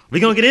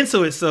gonna get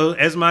into it. So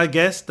as my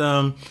guest,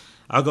 I'll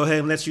go ahead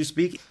and let you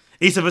speak.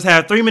 Each of us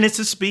have 3 minutes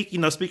to speak.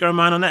 Speak our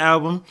mind on the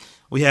album.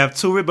 We have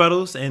 2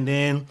 rebuttals, and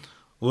then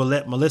we'll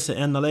let Melissa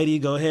and the lady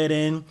go ahead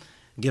and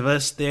give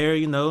us their,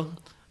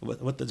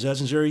 what the judge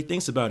and jury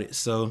thinks about it.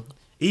 So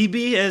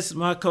EB, as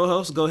my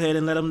co-host, go ahead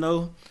and let them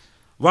know,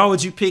 why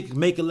would you pick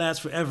Make It Last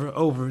Forever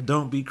over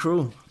Don't Be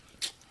Cruel?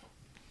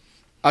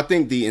 I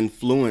think the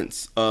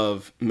influence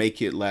of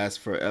Make It Last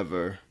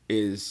Forever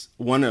is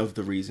one of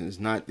the reasons,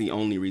 not the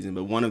only reason,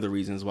 but one of the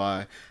reasons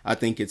why I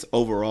think it's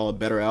overall a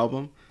better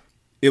album.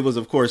 It was,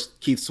 of course,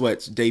 Keith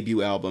Sweat's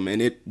debut album,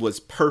 and it was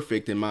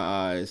perfect in my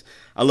eyes.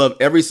 I love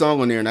every song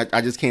on there, and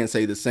I just can't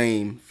say the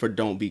same for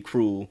Don't Be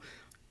Cruel.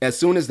 As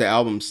soon as the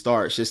album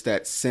starts, just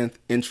that synth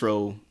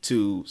intro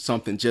to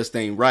Something Just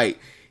Ain't Right,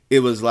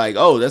 it was like,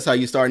 oh, that's how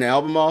you start an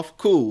album off?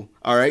 Cool.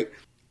 All right.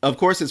 Of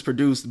course, it's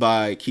produced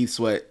by Keith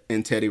Sweat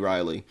and Teddy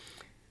Riley.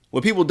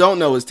 What people don't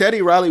know is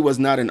Teddy Riley was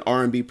not an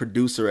R&B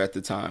producer at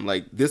the time.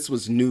 Like, this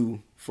was new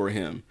for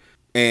him.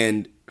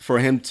 And for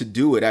him to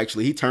do it,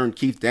 actually, he turned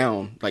Keith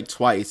down like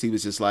twice. He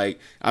was just like,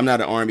 I'm not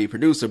an R&B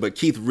producer, but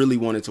Keith really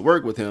wanted to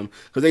work with him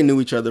because they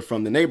knew each other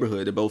from the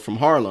neighborhood. They're both from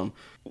Harlem.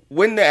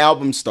 When the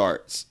album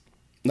starts,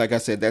 like I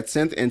said, that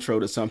synth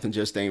intro to Something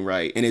Just Ain't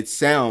Right, and it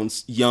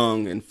sounds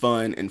young and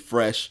fun and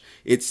fresh.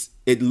 It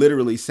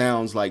literally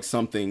sounds like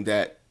something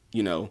that,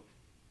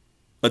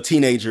 a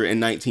teenager in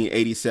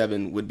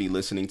 1987 would be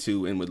listening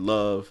to and would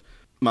love.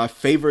 My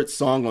favorite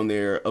song on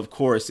there, of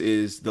course,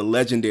 is the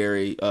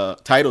legendary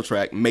title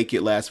track, Make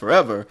It Last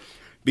Forever,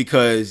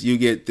 because you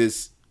get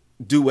this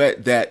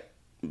duet that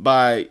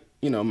by,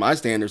 my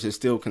standards is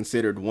still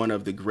considered one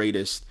of the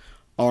greatest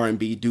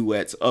R&B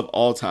duets of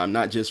all time,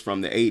 not just from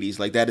the 80s.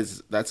 Like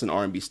that's an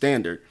R&B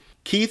standard.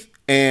 Keith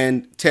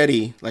and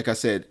Teddy, like I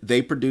said,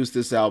 they produced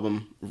this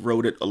album,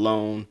 wrote it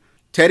alone.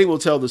 Teddy will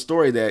tell the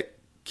story that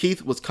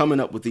Keith was coming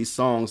up with these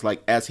songs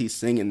like as he's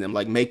singing them,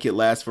 like Make It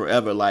Last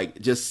Forever,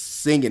 like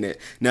just singing it.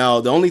 Now,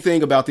 the only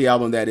thing about the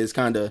album that is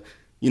kind of,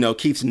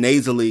 Keith's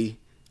nasally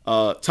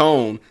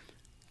tone,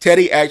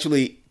 Teddy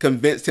actually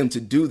convinced him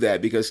to do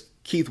that because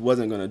Keith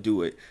wasn't going to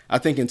do it. I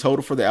think in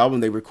total for the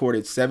album, they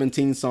recorded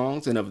 17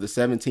 songs, and of the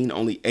 17,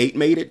 only 8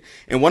 made it.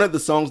 And one of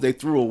the songs they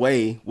threw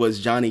away was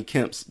Johnny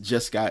Kemp's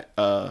Just Got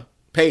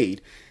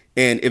Paid.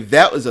 And if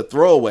that was a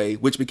throwaway,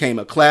 which became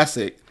a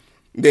classic,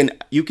 then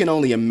you can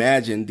only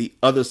imagine the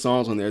other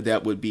songs on there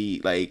that would be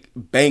like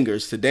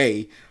bangers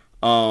today.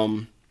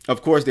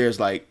 Of course, there's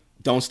like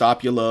Don't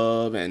Stop Your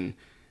Love and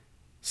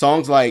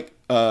songs like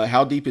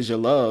How Deep Is Your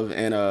Love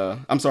and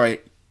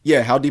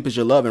How Deep Is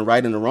Your Love and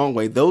Right in the Wrong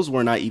Way. Those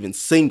were not even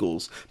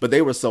singles, but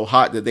they were so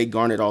hot that they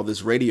garnered all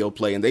this radio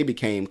play and they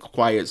became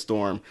Quiet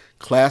Storm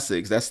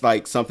classics. That's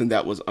like something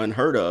that was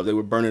unheard of. They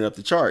were burning up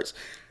the charts.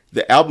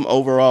 The album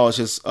overall is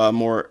just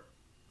more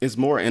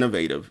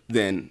innovative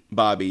than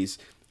Bobby's.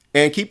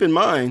 And keep in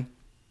mind,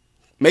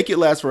 Make It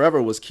Last Forever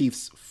was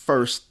Keith's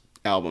first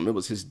album. It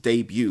was his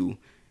debut.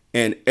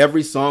 And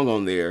every song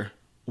on there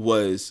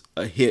was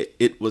a hit.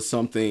 It was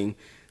something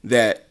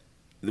that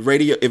if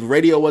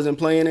radio wasn't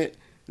playing it,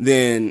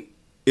 then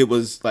it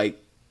was like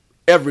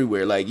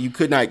everywhere. Like you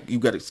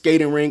got a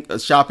skating rink, a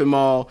shopping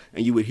mall,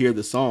 and you would hear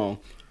the song.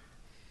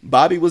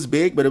 Bobby was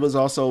big, but it was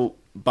also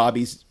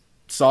Bobby's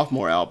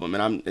sophomore album.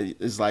 And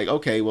it's like,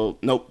 okay, well,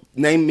 nope.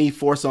 Name me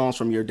 4 songs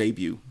from your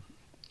debut.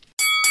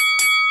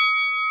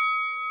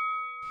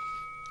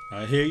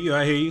 I hear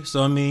you.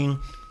 So,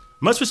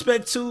 much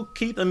respect to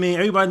Keith.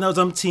 Everybody knows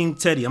I'm Team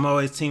Teddy. I'm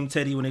always Team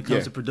Teddy when it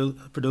comes to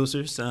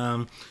producers.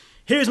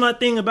 Here's my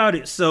thing about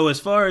it. So, as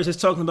far as just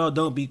talking about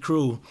Don't Be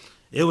Cruel,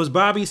 it was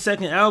Bobby's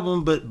second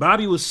album, but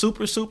Bobby was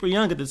super, super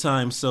young at the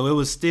time. So, it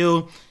was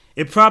still,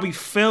 it probably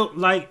felt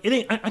like,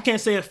 I can't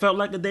say it felt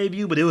like a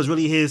debut, but it was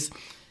really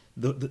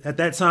at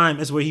that time,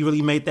 that's where he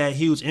really made that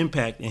huge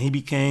impact. And he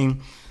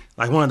became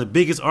like one of the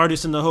biggest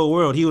artists in the whole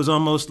world. He was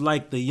almost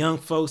like the young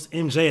folks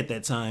MJ at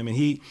that time. And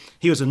he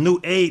was a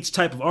new age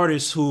type of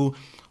artist who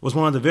was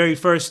one of the very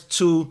first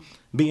to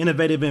be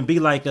innovative and be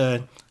like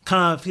kind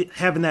of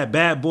having that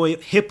bad boy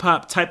hip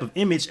hop type of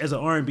image as an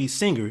R&B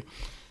singer.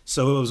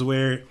 So it was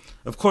where,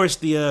 of course,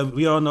 we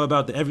all know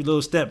about the Every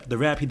Little Step, the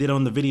rap he did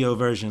on the video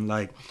version.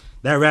 Like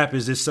that rap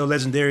is just so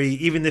legendary,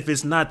 even if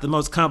it's not the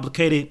most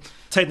complicated,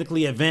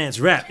 technically advanced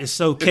rap. It's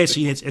so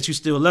catchy that you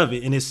still love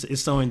it, and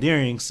it's so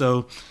endearing.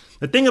 So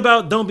the thing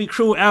about Don't Be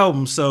Cruel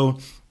album, so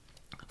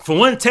for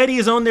one, Teddy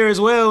is on there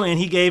as well, and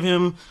he gave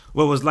him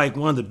what was like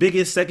one of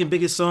the second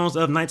biggest songs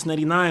of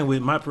 1989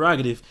 with My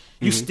Prerogative.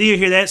 You still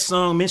hear that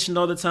song mentioned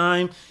all the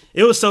time.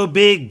 It was so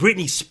big,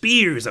 Britney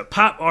Spears, a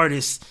pop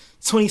artist,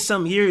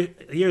 20-something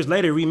years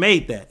later,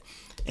 remade that.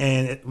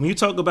 And when you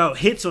talk about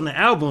hits on the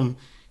album,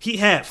 he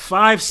had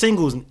 5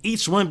 singles, and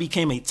each one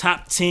became a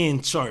top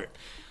 10 chart.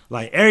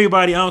 Like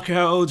everybody, I don't care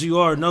how old you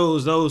are,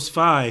 knows those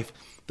five.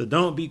 The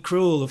Don't Be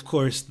Cruel, of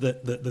course,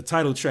 the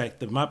title track,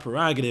 the My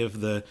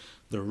Prerogative, the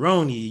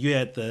Roni, you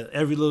had the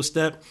Every Little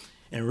Step,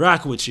 and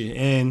Rock With You.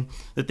 And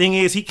the thing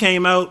is, he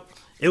came out,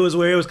 it was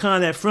where it was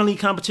kind of that friendly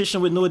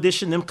competition with New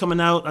Edition, them coming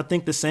out, I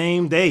think, the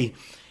same day.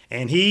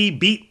 And he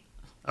beat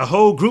a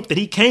whole group that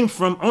he came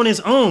from on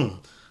his own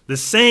the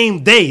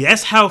same day.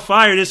 That's how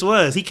fire this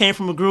was. He came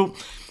from a group,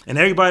 and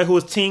everybody who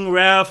was Team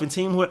Ralph and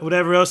Team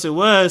whatever else it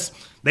was,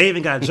 they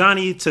even got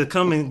Johnny to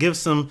come and give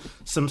some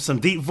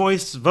deep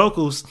voice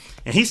vocals,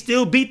 and he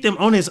still beat them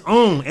on his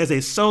own as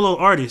a solo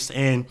artist.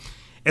 And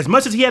as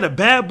much as he had a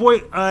bad boy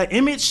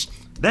image,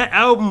 that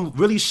album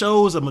really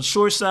shows a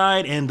mature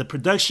side, and the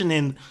production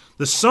and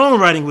the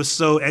songwriting was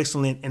so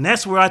excellent. And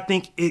that's where I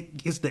think it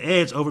gets the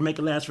edge over Make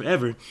It Last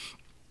Forever.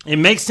 It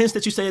makes sense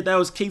that you say that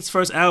was Keith's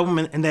first album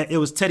and that it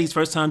was Teddy's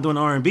first time doing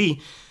R&B,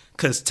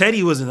 because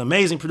Teddy was an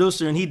amazing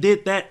producer and he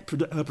did that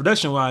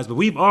production-wise. But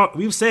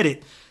we've said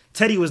it.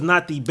 Teddy was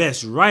not the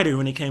best writer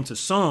when it came to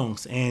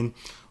songs. And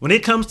when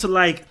it comes to,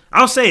 like,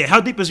 I'll say it,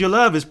 How Deep Is Your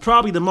Love is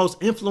probably the most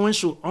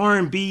influential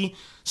R&B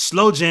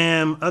slow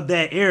jam of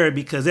that era,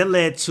 because it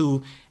led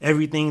to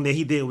everything that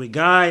he did with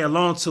Guy,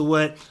 along to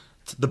what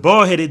the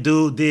bald-headed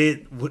dude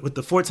did with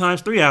the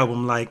 4x3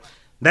 album. Like,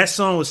 that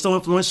song was so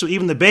influential,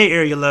 even the Bay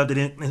Area loved it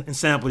and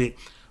sampled it.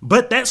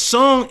 But that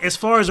song, as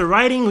far as the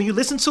writing, when you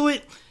listen to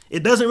it,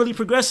 it doesn't really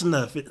progress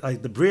enough.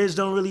 Like, the bridge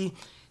don't really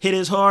hit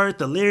as hard,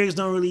 the lyrics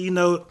don't really,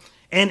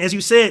 and as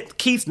you said,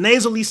 Keith's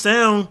nasally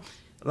sound,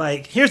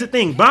 like, here's the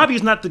thing,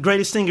 Bobby's not the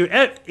greatest singer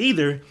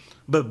either,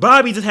 but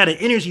Bobby just had an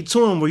energy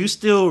to him where you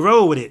still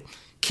roll with it.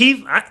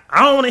 Keith, I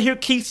don't want to hear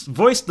Keith's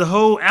voice the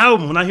whole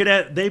album. When I hear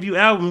that debut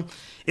album,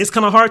 it's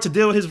kind of hard to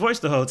deal with his voice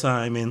the whole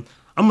time, and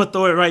I'm going to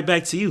throw it right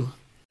back to you.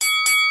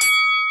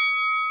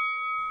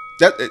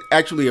 That's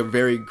actually a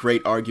very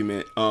great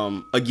argument.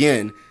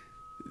 Again,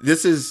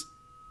 this is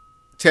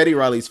Teddy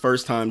Riley's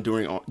first time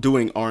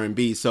doing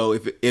R&B. So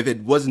if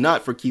it was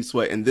not for Keith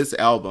Sweat and this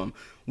album,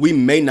 we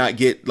may not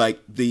get like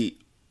the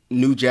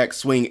New Jack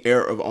Swing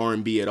era of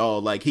R&B at all.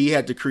 Like, he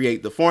had to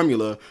create the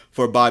formula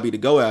for Bobby to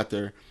go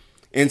after.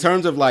 In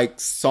terms of like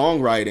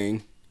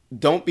songwriting,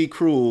 Don't Be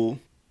Cruel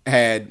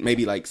had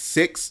maybe like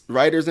 6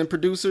 writers and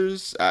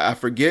producers. I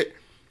forget.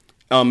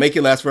 Make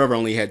It Last Forever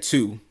only had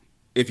 2.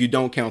 If you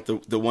don't count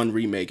the one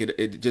remake,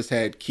 it just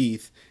had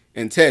Keith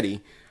and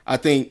Teddy. I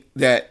think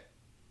that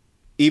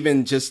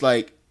even just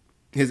like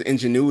his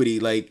ingenuity,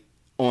 like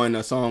on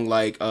a song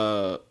like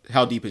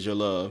How Deep Is Your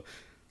Love,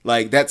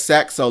 like that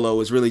sax solo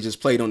was really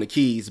just played on the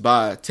keys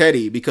by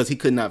Teddy because he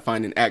could not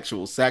find an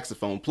actual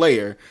saxophone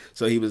player.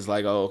 So he was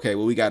like, oh, okay,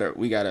 well, we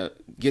gotta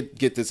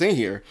get this in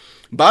here.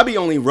 Bobby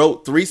only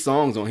wrote 3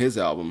 songs on his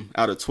album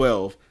out of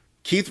 12.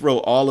 Keith wrote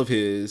all of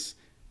his.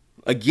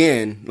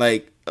 Again,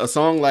 like a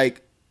song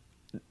like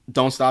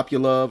Don't Stop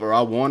Your Love or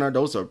I Wanna,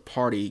 those are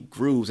party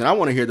grooves, and I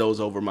want to hear those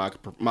over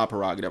my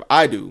prerogative.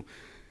 I do.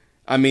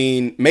 I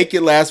mean, Make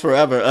It Last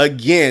Forever,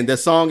 again, the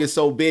song is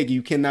so big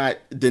you cannot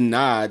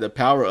deny the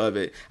power of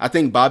it. I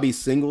think Bobby's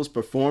singles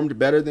performed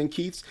better than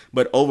Keith's,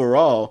 but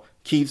overall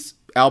Keith's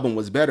album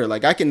was better.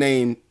 Like, I can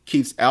name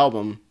Keith's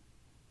album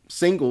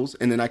singles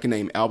and then I can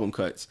name album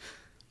cuts.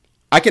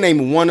 I can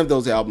name one of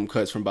those album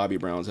cuts from Bobby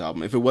Brown's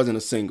album if it wasn't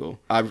a single.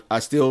 I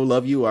Still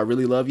Love You, I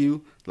Really Love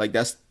You. Like,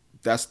 that's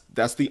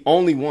the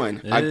only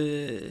one.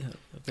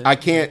 I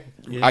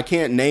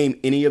can't name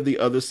any of the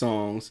other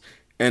songs,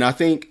 and I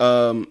think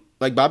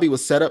like Bobby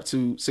was set up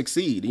to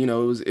succeed. It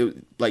was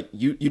like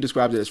you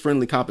described it as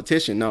friendly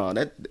competition. No,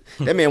 that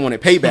man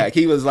wanted payback.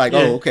 He was like,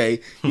 oh,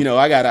 okay,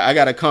 I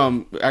gotta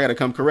come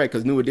correct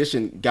because New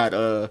Edition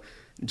got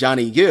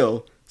Johnny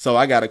Gill, so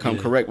I gotta come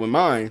correct with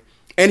mine,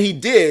 and he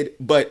did.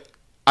 But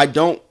I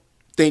don't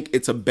think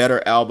it's a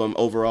better album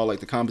overall.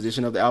 Like the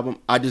composition of the album,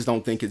 I just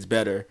don't think it's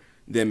better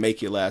than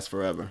Make It Last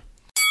Forever.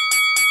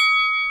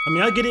 I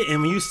mean, I get it.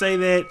 And when you say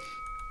that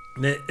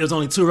it was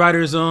only 2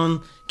 writers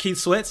on Keith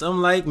Sweat's,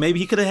 I'm like, maybe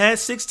he could have had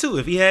 6 too.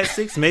 If he had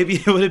 6, maybe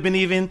it would have been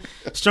even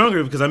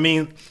stronger. Because I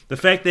mean, the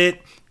fact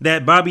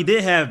that Bobby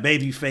did have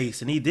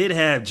Babyface and he did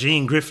have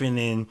Gene Griffin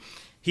and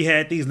he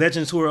had these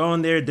legends who were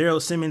on there,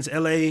 Daryl Simmons,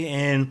 L.A.,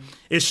 and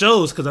it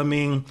shows. Because I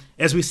mean,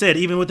 as we said,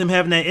 even with them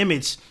having that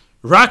image,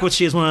 Rock With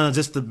You is one of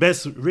just the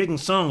best written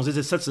songs. It's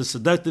just such a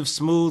seductive,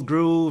 smooth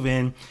groove,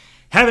 and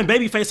having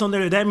Babyface on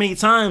there that many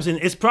times, and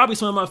it's probably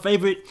some of my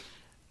favorite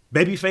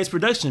Babyface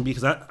production,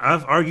 because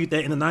I've argued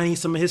that in the 90s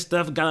some of his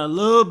stuff got a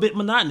little bit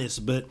monotonous,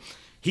 but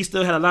he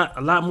still had a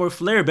lot more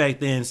flair back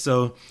then.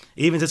 So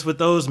even just with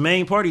those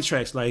main party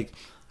tracks, like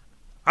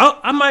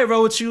I might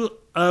roll with you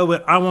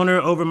with I Want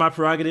Her over My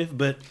Prerogative,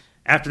 but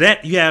after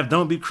that you have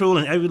Don't Be Cruel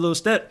and Every Little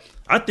Step.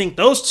 I think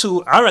those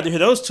 2, I'd rather hear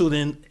those 2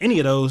 than any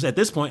of those at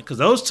this point, because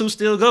those 2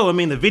 still go. I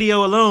mean, the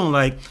video alone,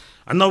 like,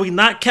 I know we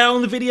not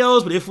counting the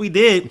videos, but if we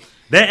did,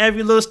 that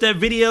Every Little Step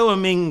video, I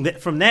mean,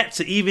 from that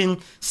to even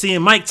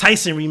seeing Mike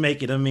Tyson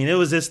remake it, I mean, it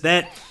was just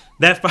that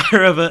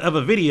fire of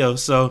a video.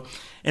 So,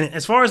 and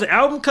as far as the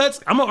album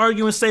cuts, I'm going to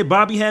argue and say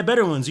Bobby had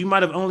better ones. You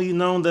might have only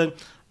known the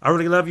I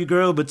Really Love You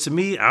Girl, but to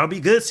me, I'll Be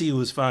Good to You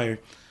was fire.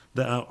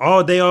 the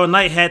All Day All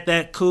Night had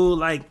that cool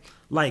like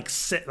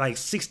 60s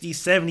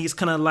 70s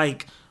kind of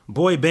like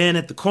boy band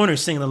at the corner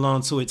singing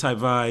along to it type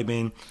vibe.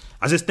 And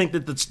I just think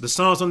that the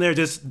songs on there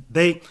just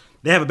they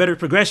have a better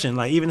progression.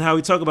 Like even how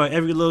we talk about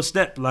every little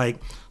step, like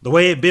the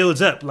way it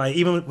builds up, like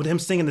even with him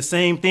singing the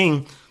same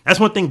thing. That's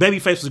one thing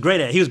Babyface was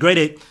great at. He was great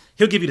at,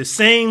 he'll give you the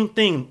same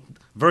thing.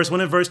 Verse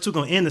 1 and verse 2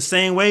 gonna end the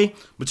same way,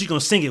 but you're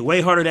gonna sing it way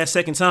harder that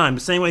second time.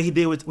 The same way he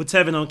did with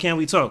Tevin on Can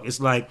We Talk.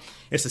 It's like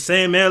it's the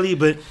same melody,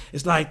 but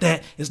it's like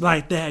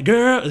that,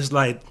 girl. It's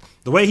like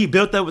the way he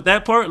built up with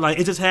that part, like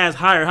it just has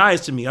higher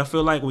highs to me. I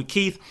feel like with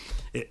Keith,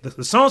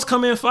 the songs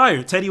come in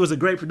fire. Teddy was a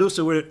great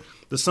producer where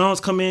the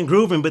songs come in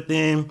grooving, but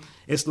then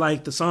it's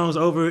like the songs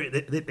over,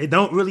 they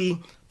don't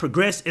really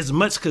progress as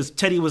much because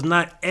Teddy was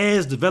not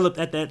as developed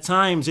at that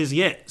time just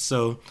yet.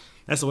 So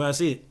that's the way I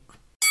see it.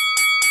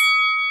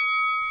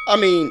 I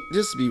mean,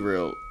 just to be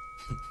real,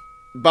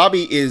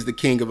 Bobby is the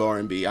king of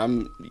R&B.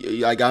 I'm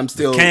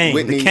still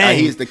Whitney.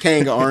 He's the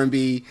king of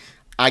R&B.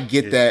 I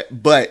get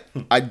that, but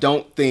I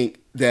don't think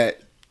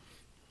that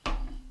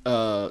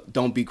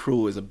Don't Be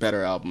Cruel is a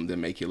better album than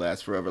Make You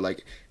Last Forever.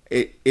 Like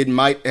it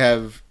might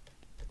have,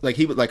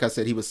 like I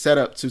said, he was set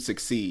up to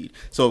succeed.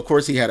 So of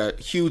course he had a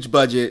huge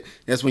budget.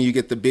 That's when you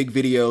get the big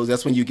videos.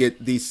 That's when you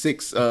get these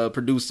 6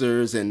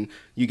 producers and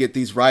you get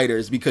these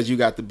writers because you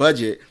got the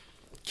budget.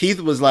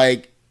 Keith was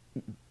like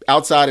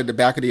outside at the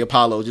back of the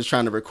Apollo just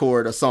trying to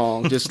record a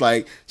song, just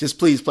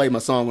please play my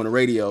song on the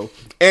radio.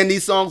 And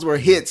these songs were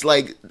hits.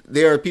 Like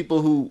there are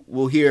people who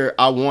will hear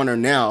I Want Her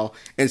Now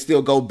and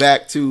still go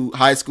back to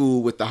high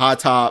school with the high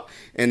top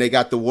and they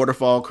got the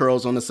waterfall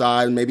curls on the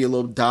side and maybe a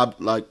little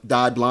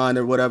dyed blonde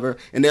or whatever,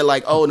 and they're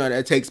like, oh no,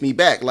 that takes me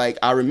back. Like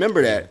I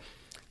remember that.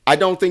 I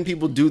don't think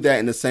people do that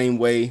in the same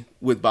way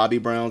with Bobby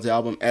Brown's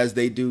album as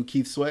they do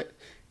Keith Sweat.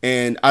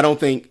 And I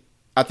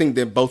think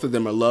that both of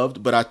them are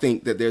loved, but I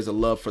think that there's a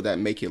love for that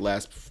Make It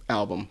Last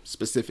album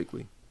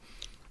specifically.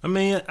 I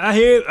mean,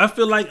 I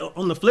feel like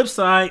on the flip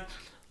side,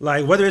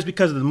 like whether it's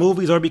because of the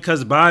movies or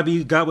because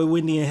Bobby got with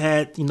Whitney and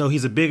had,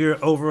 he's a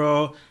bigger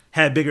overall,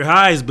 had bigger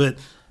highs, but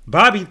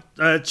Bobby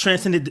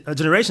transcended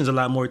generations a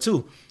lot more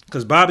too.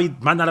 Because Bobby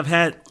might not have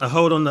had a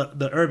hold on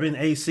the urban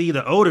AC,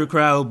 the older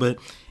crowd, but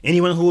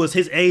anyone who was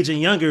his age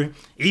and younger,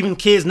 even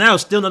kids now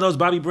still know those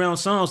Bobby Brown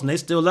songs and they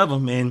still love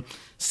them. And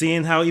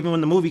seeing how even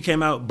when the movie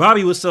came out,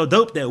 Bobby was so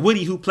dope that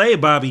Woody, who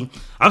played Bobby,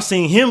 I've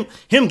seen him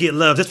get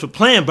love just for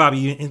playing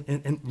Bobby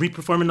and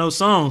re-performing those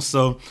songs.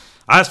 So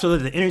I just feel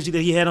like the energy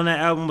that he had on that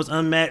album was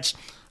unmatched.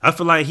 I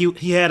feel like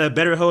he had a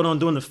better hold on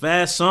doing the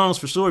fast songs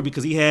for sure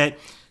because he had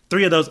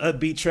 3 of those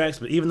upbeat tracks,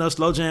 but even though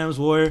slow jams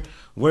were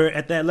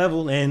at that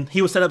level, and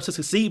he was set up to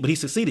succeed, but he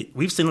succeeded.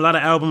 We've seen a lot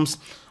of albums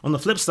on the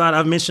flip side.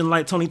 I've mentioned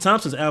like Tony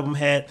Thompson's album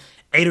had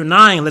 8 or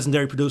 9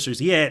 legendary producers.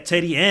 He had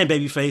Teddy and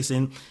Babyface,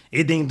 and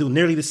it didn't do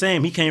nearly the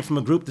same. He came from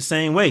a group the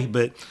same way,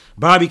 but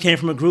Bobby came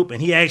from a group,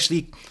 and he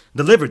actually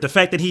delivered. The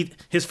fact that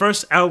his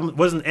first album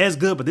wasn't as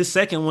good, but this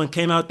second one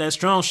came out that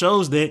strong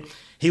shows that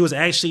he was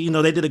actually,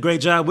 they did a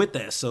great job with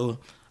that. So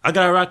I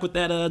gotta rock with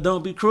that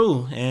Don't Be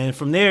Cruel. And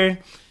from there,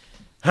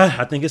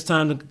 I think it's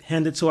time to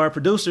hand it to our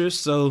producers.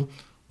 So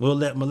we'll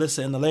let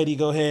Melissa and the lady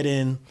go ahead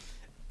and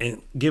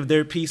give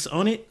their piece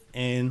on it.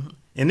 And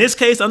in this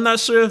case, I'm not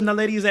sure if the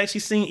lady has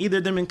actually seen either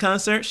of them in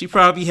concert. She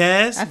probably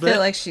has. I feel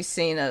like she's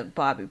seen a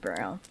Bobby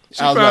Brown.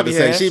 I was about to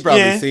say she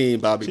probably seen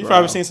Bobby Brown. She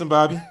probably seen some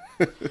Bobby.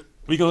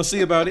 We gonna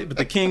see about it. But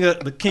the king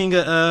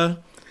of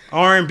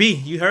R&B,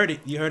 you heard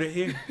it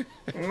here.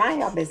 Mind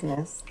your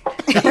business.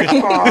 First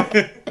of all,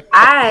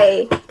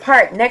 I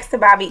parked next to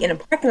Bobby in a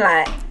parking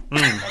lot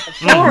at the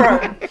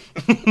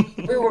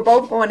Forum. We were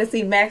both going to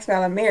see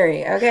Maxwell and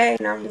Mary, okay?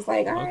 And I'm just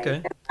like, all right,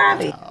 that's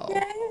Bobby. Wow.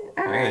 Yeah,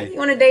 all right. You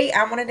want a date?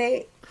 I want a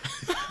date.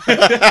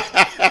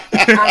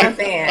 I'm a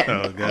fan.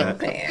 Oh, God. I'm a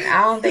fan.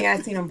 I don't think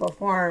I've seen him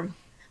perform,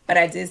 but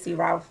I did see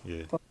Ralph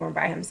perform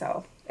by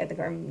himself at the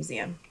Grammy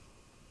Museum.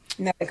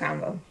 Another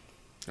combo.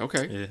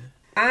 Okay. Yeah.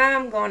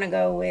 I'm going to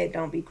go with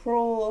Don't Be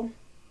Cruel.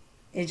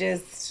 It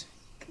just,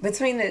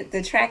 between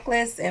the track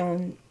list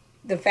and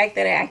the fact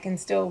that I can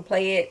still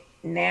play it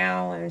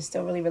now and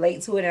still really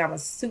relate to it, and I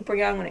was super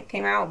young when it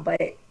came out,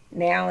 but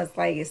now it's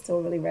like it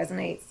still really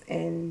resonates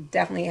and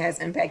definitely has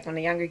impact on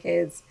the younger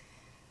kids.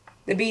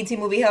 The BET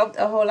movie helped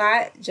a whole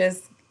lot,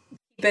 just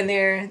keeping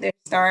their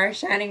star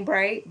shining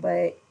bright,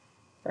 but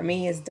for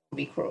me, it's Don't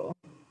Be Cruel.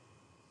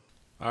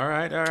 All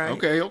right.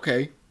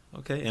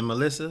 Okay, and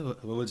Melissa,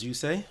 what would you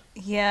say?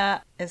 Yeah,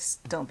 it's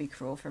Don't Be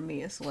Cruel for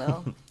me as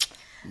well.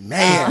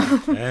 Man,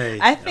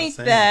 I think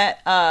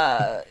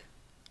that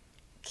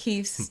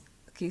Keith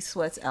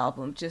Sweat's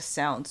album just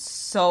sounds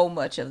so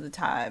much of the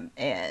time,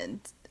 and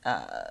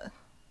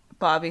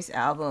Bobby's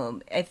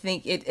album, I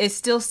think it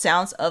still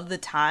sounds of the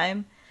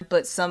time,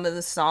 but some of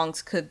the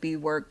songs could be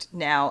worked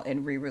now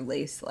and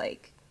re-released,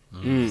 like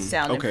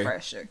sounding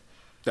fresher.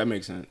 That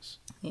makes sense.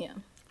 Yeah.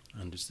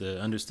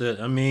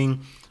 Understood. I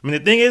mean, the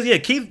thing is,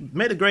 Keith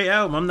made a great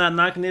album. I'm not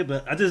knocking it,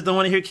 but I just don't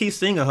want to hear Keith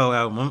sing a whole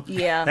album.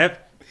 I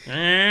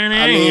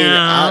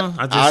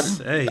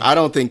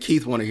don't think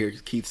Keith want to hear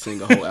Keith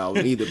sing a whole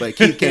album either, but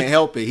Keith can't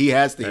help it. He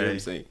has to hear him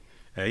sing.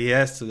 He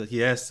has to. He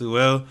has to.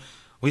 Well,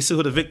 we see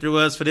who the victor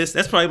was for this.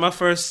 That's probably my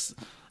first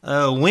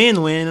win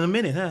in a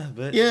minute, huh?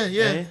 But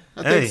yeah.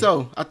 I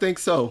think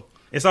so.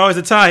 It's always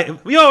a tie.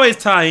 We always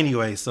tie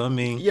anyway. So I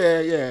mean,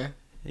 yeah.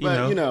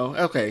 But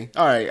okay,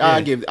 all right.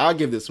 Yeah. I'll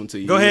give this one to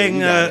you. Go ahead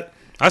and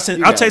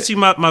I'll text you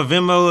my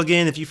Venmo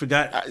again if you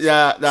forgot.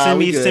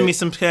 Send me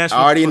some cash.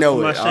 I already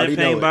know my it.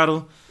 champagne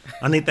bottle.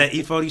 I need that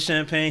E40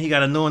 champagne. He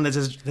got a new one that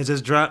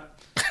just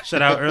dropped.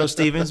 Shout out Earl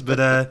Stevens.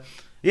 But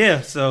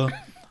yeah. So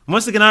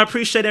once again, I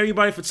appreciate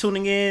everybody for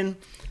tuning in.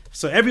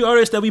 So every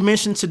artist that we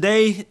mentioned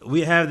today,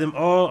 we have them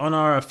all on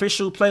our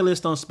official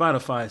playlist on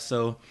Spotify.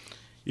 So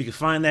you can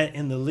find that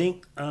in the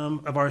link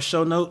of our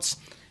show notes.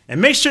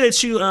 And make sure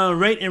that you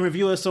rate and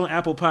review us on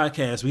Apple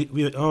Podcasts.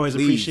 We always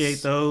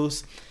appreciate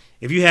those.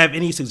 If you have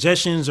any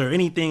suggestions or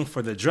anything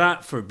for the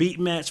drop, for beat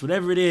match,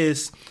 whatever it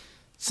is,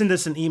 send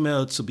us an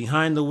email to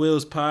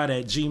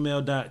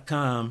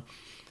behindthewheelspod@gmail.com.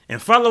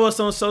 And follow us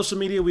on social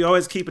media. We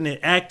always keeping it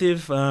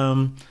active.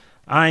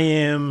 I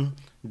am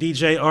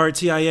DJ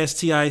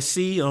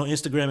RTISTIC on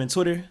Instagram and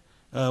Twitter.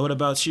 What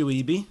about you,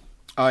 EB?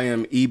 I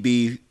am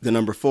EB, the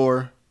number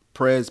 4,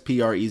 Prez,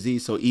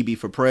 Prez. So EB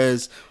for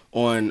Prez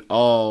on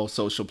all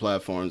social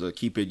platforms.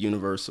 Keep it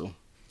universal.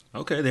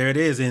 Okay, there it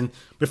is. And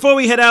before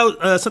we head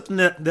out, something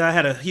that I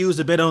had a huge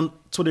debate on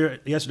Twitter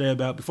yesterday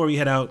about, before we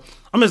head out,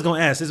 I'm just going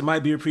to ask. This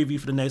might be a preview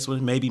for the next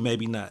one. Maybe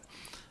not.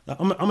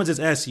 I'm going to just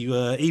ask you,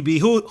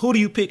 EB, who do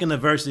you pick in the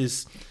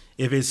verses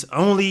if it's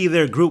only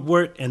their group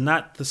work and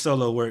not the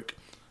solo work?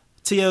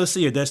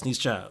 TLC or Destiny's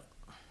Child?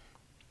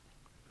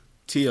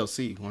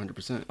 TLC,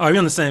 100%. Oh, you're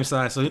on the same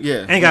side, so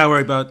yeah, ain't got to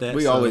worry about that.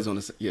 We always on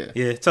the same, yeah.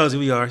 Yeah, tells you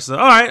we are. So,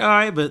 all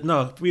right. But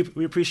no,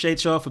 we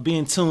appreciate y'all for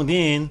being tuned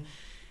in.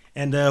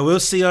 And we'll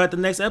see y'all at the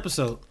next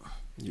episode.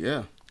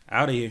 Yeah.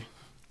 Out of here.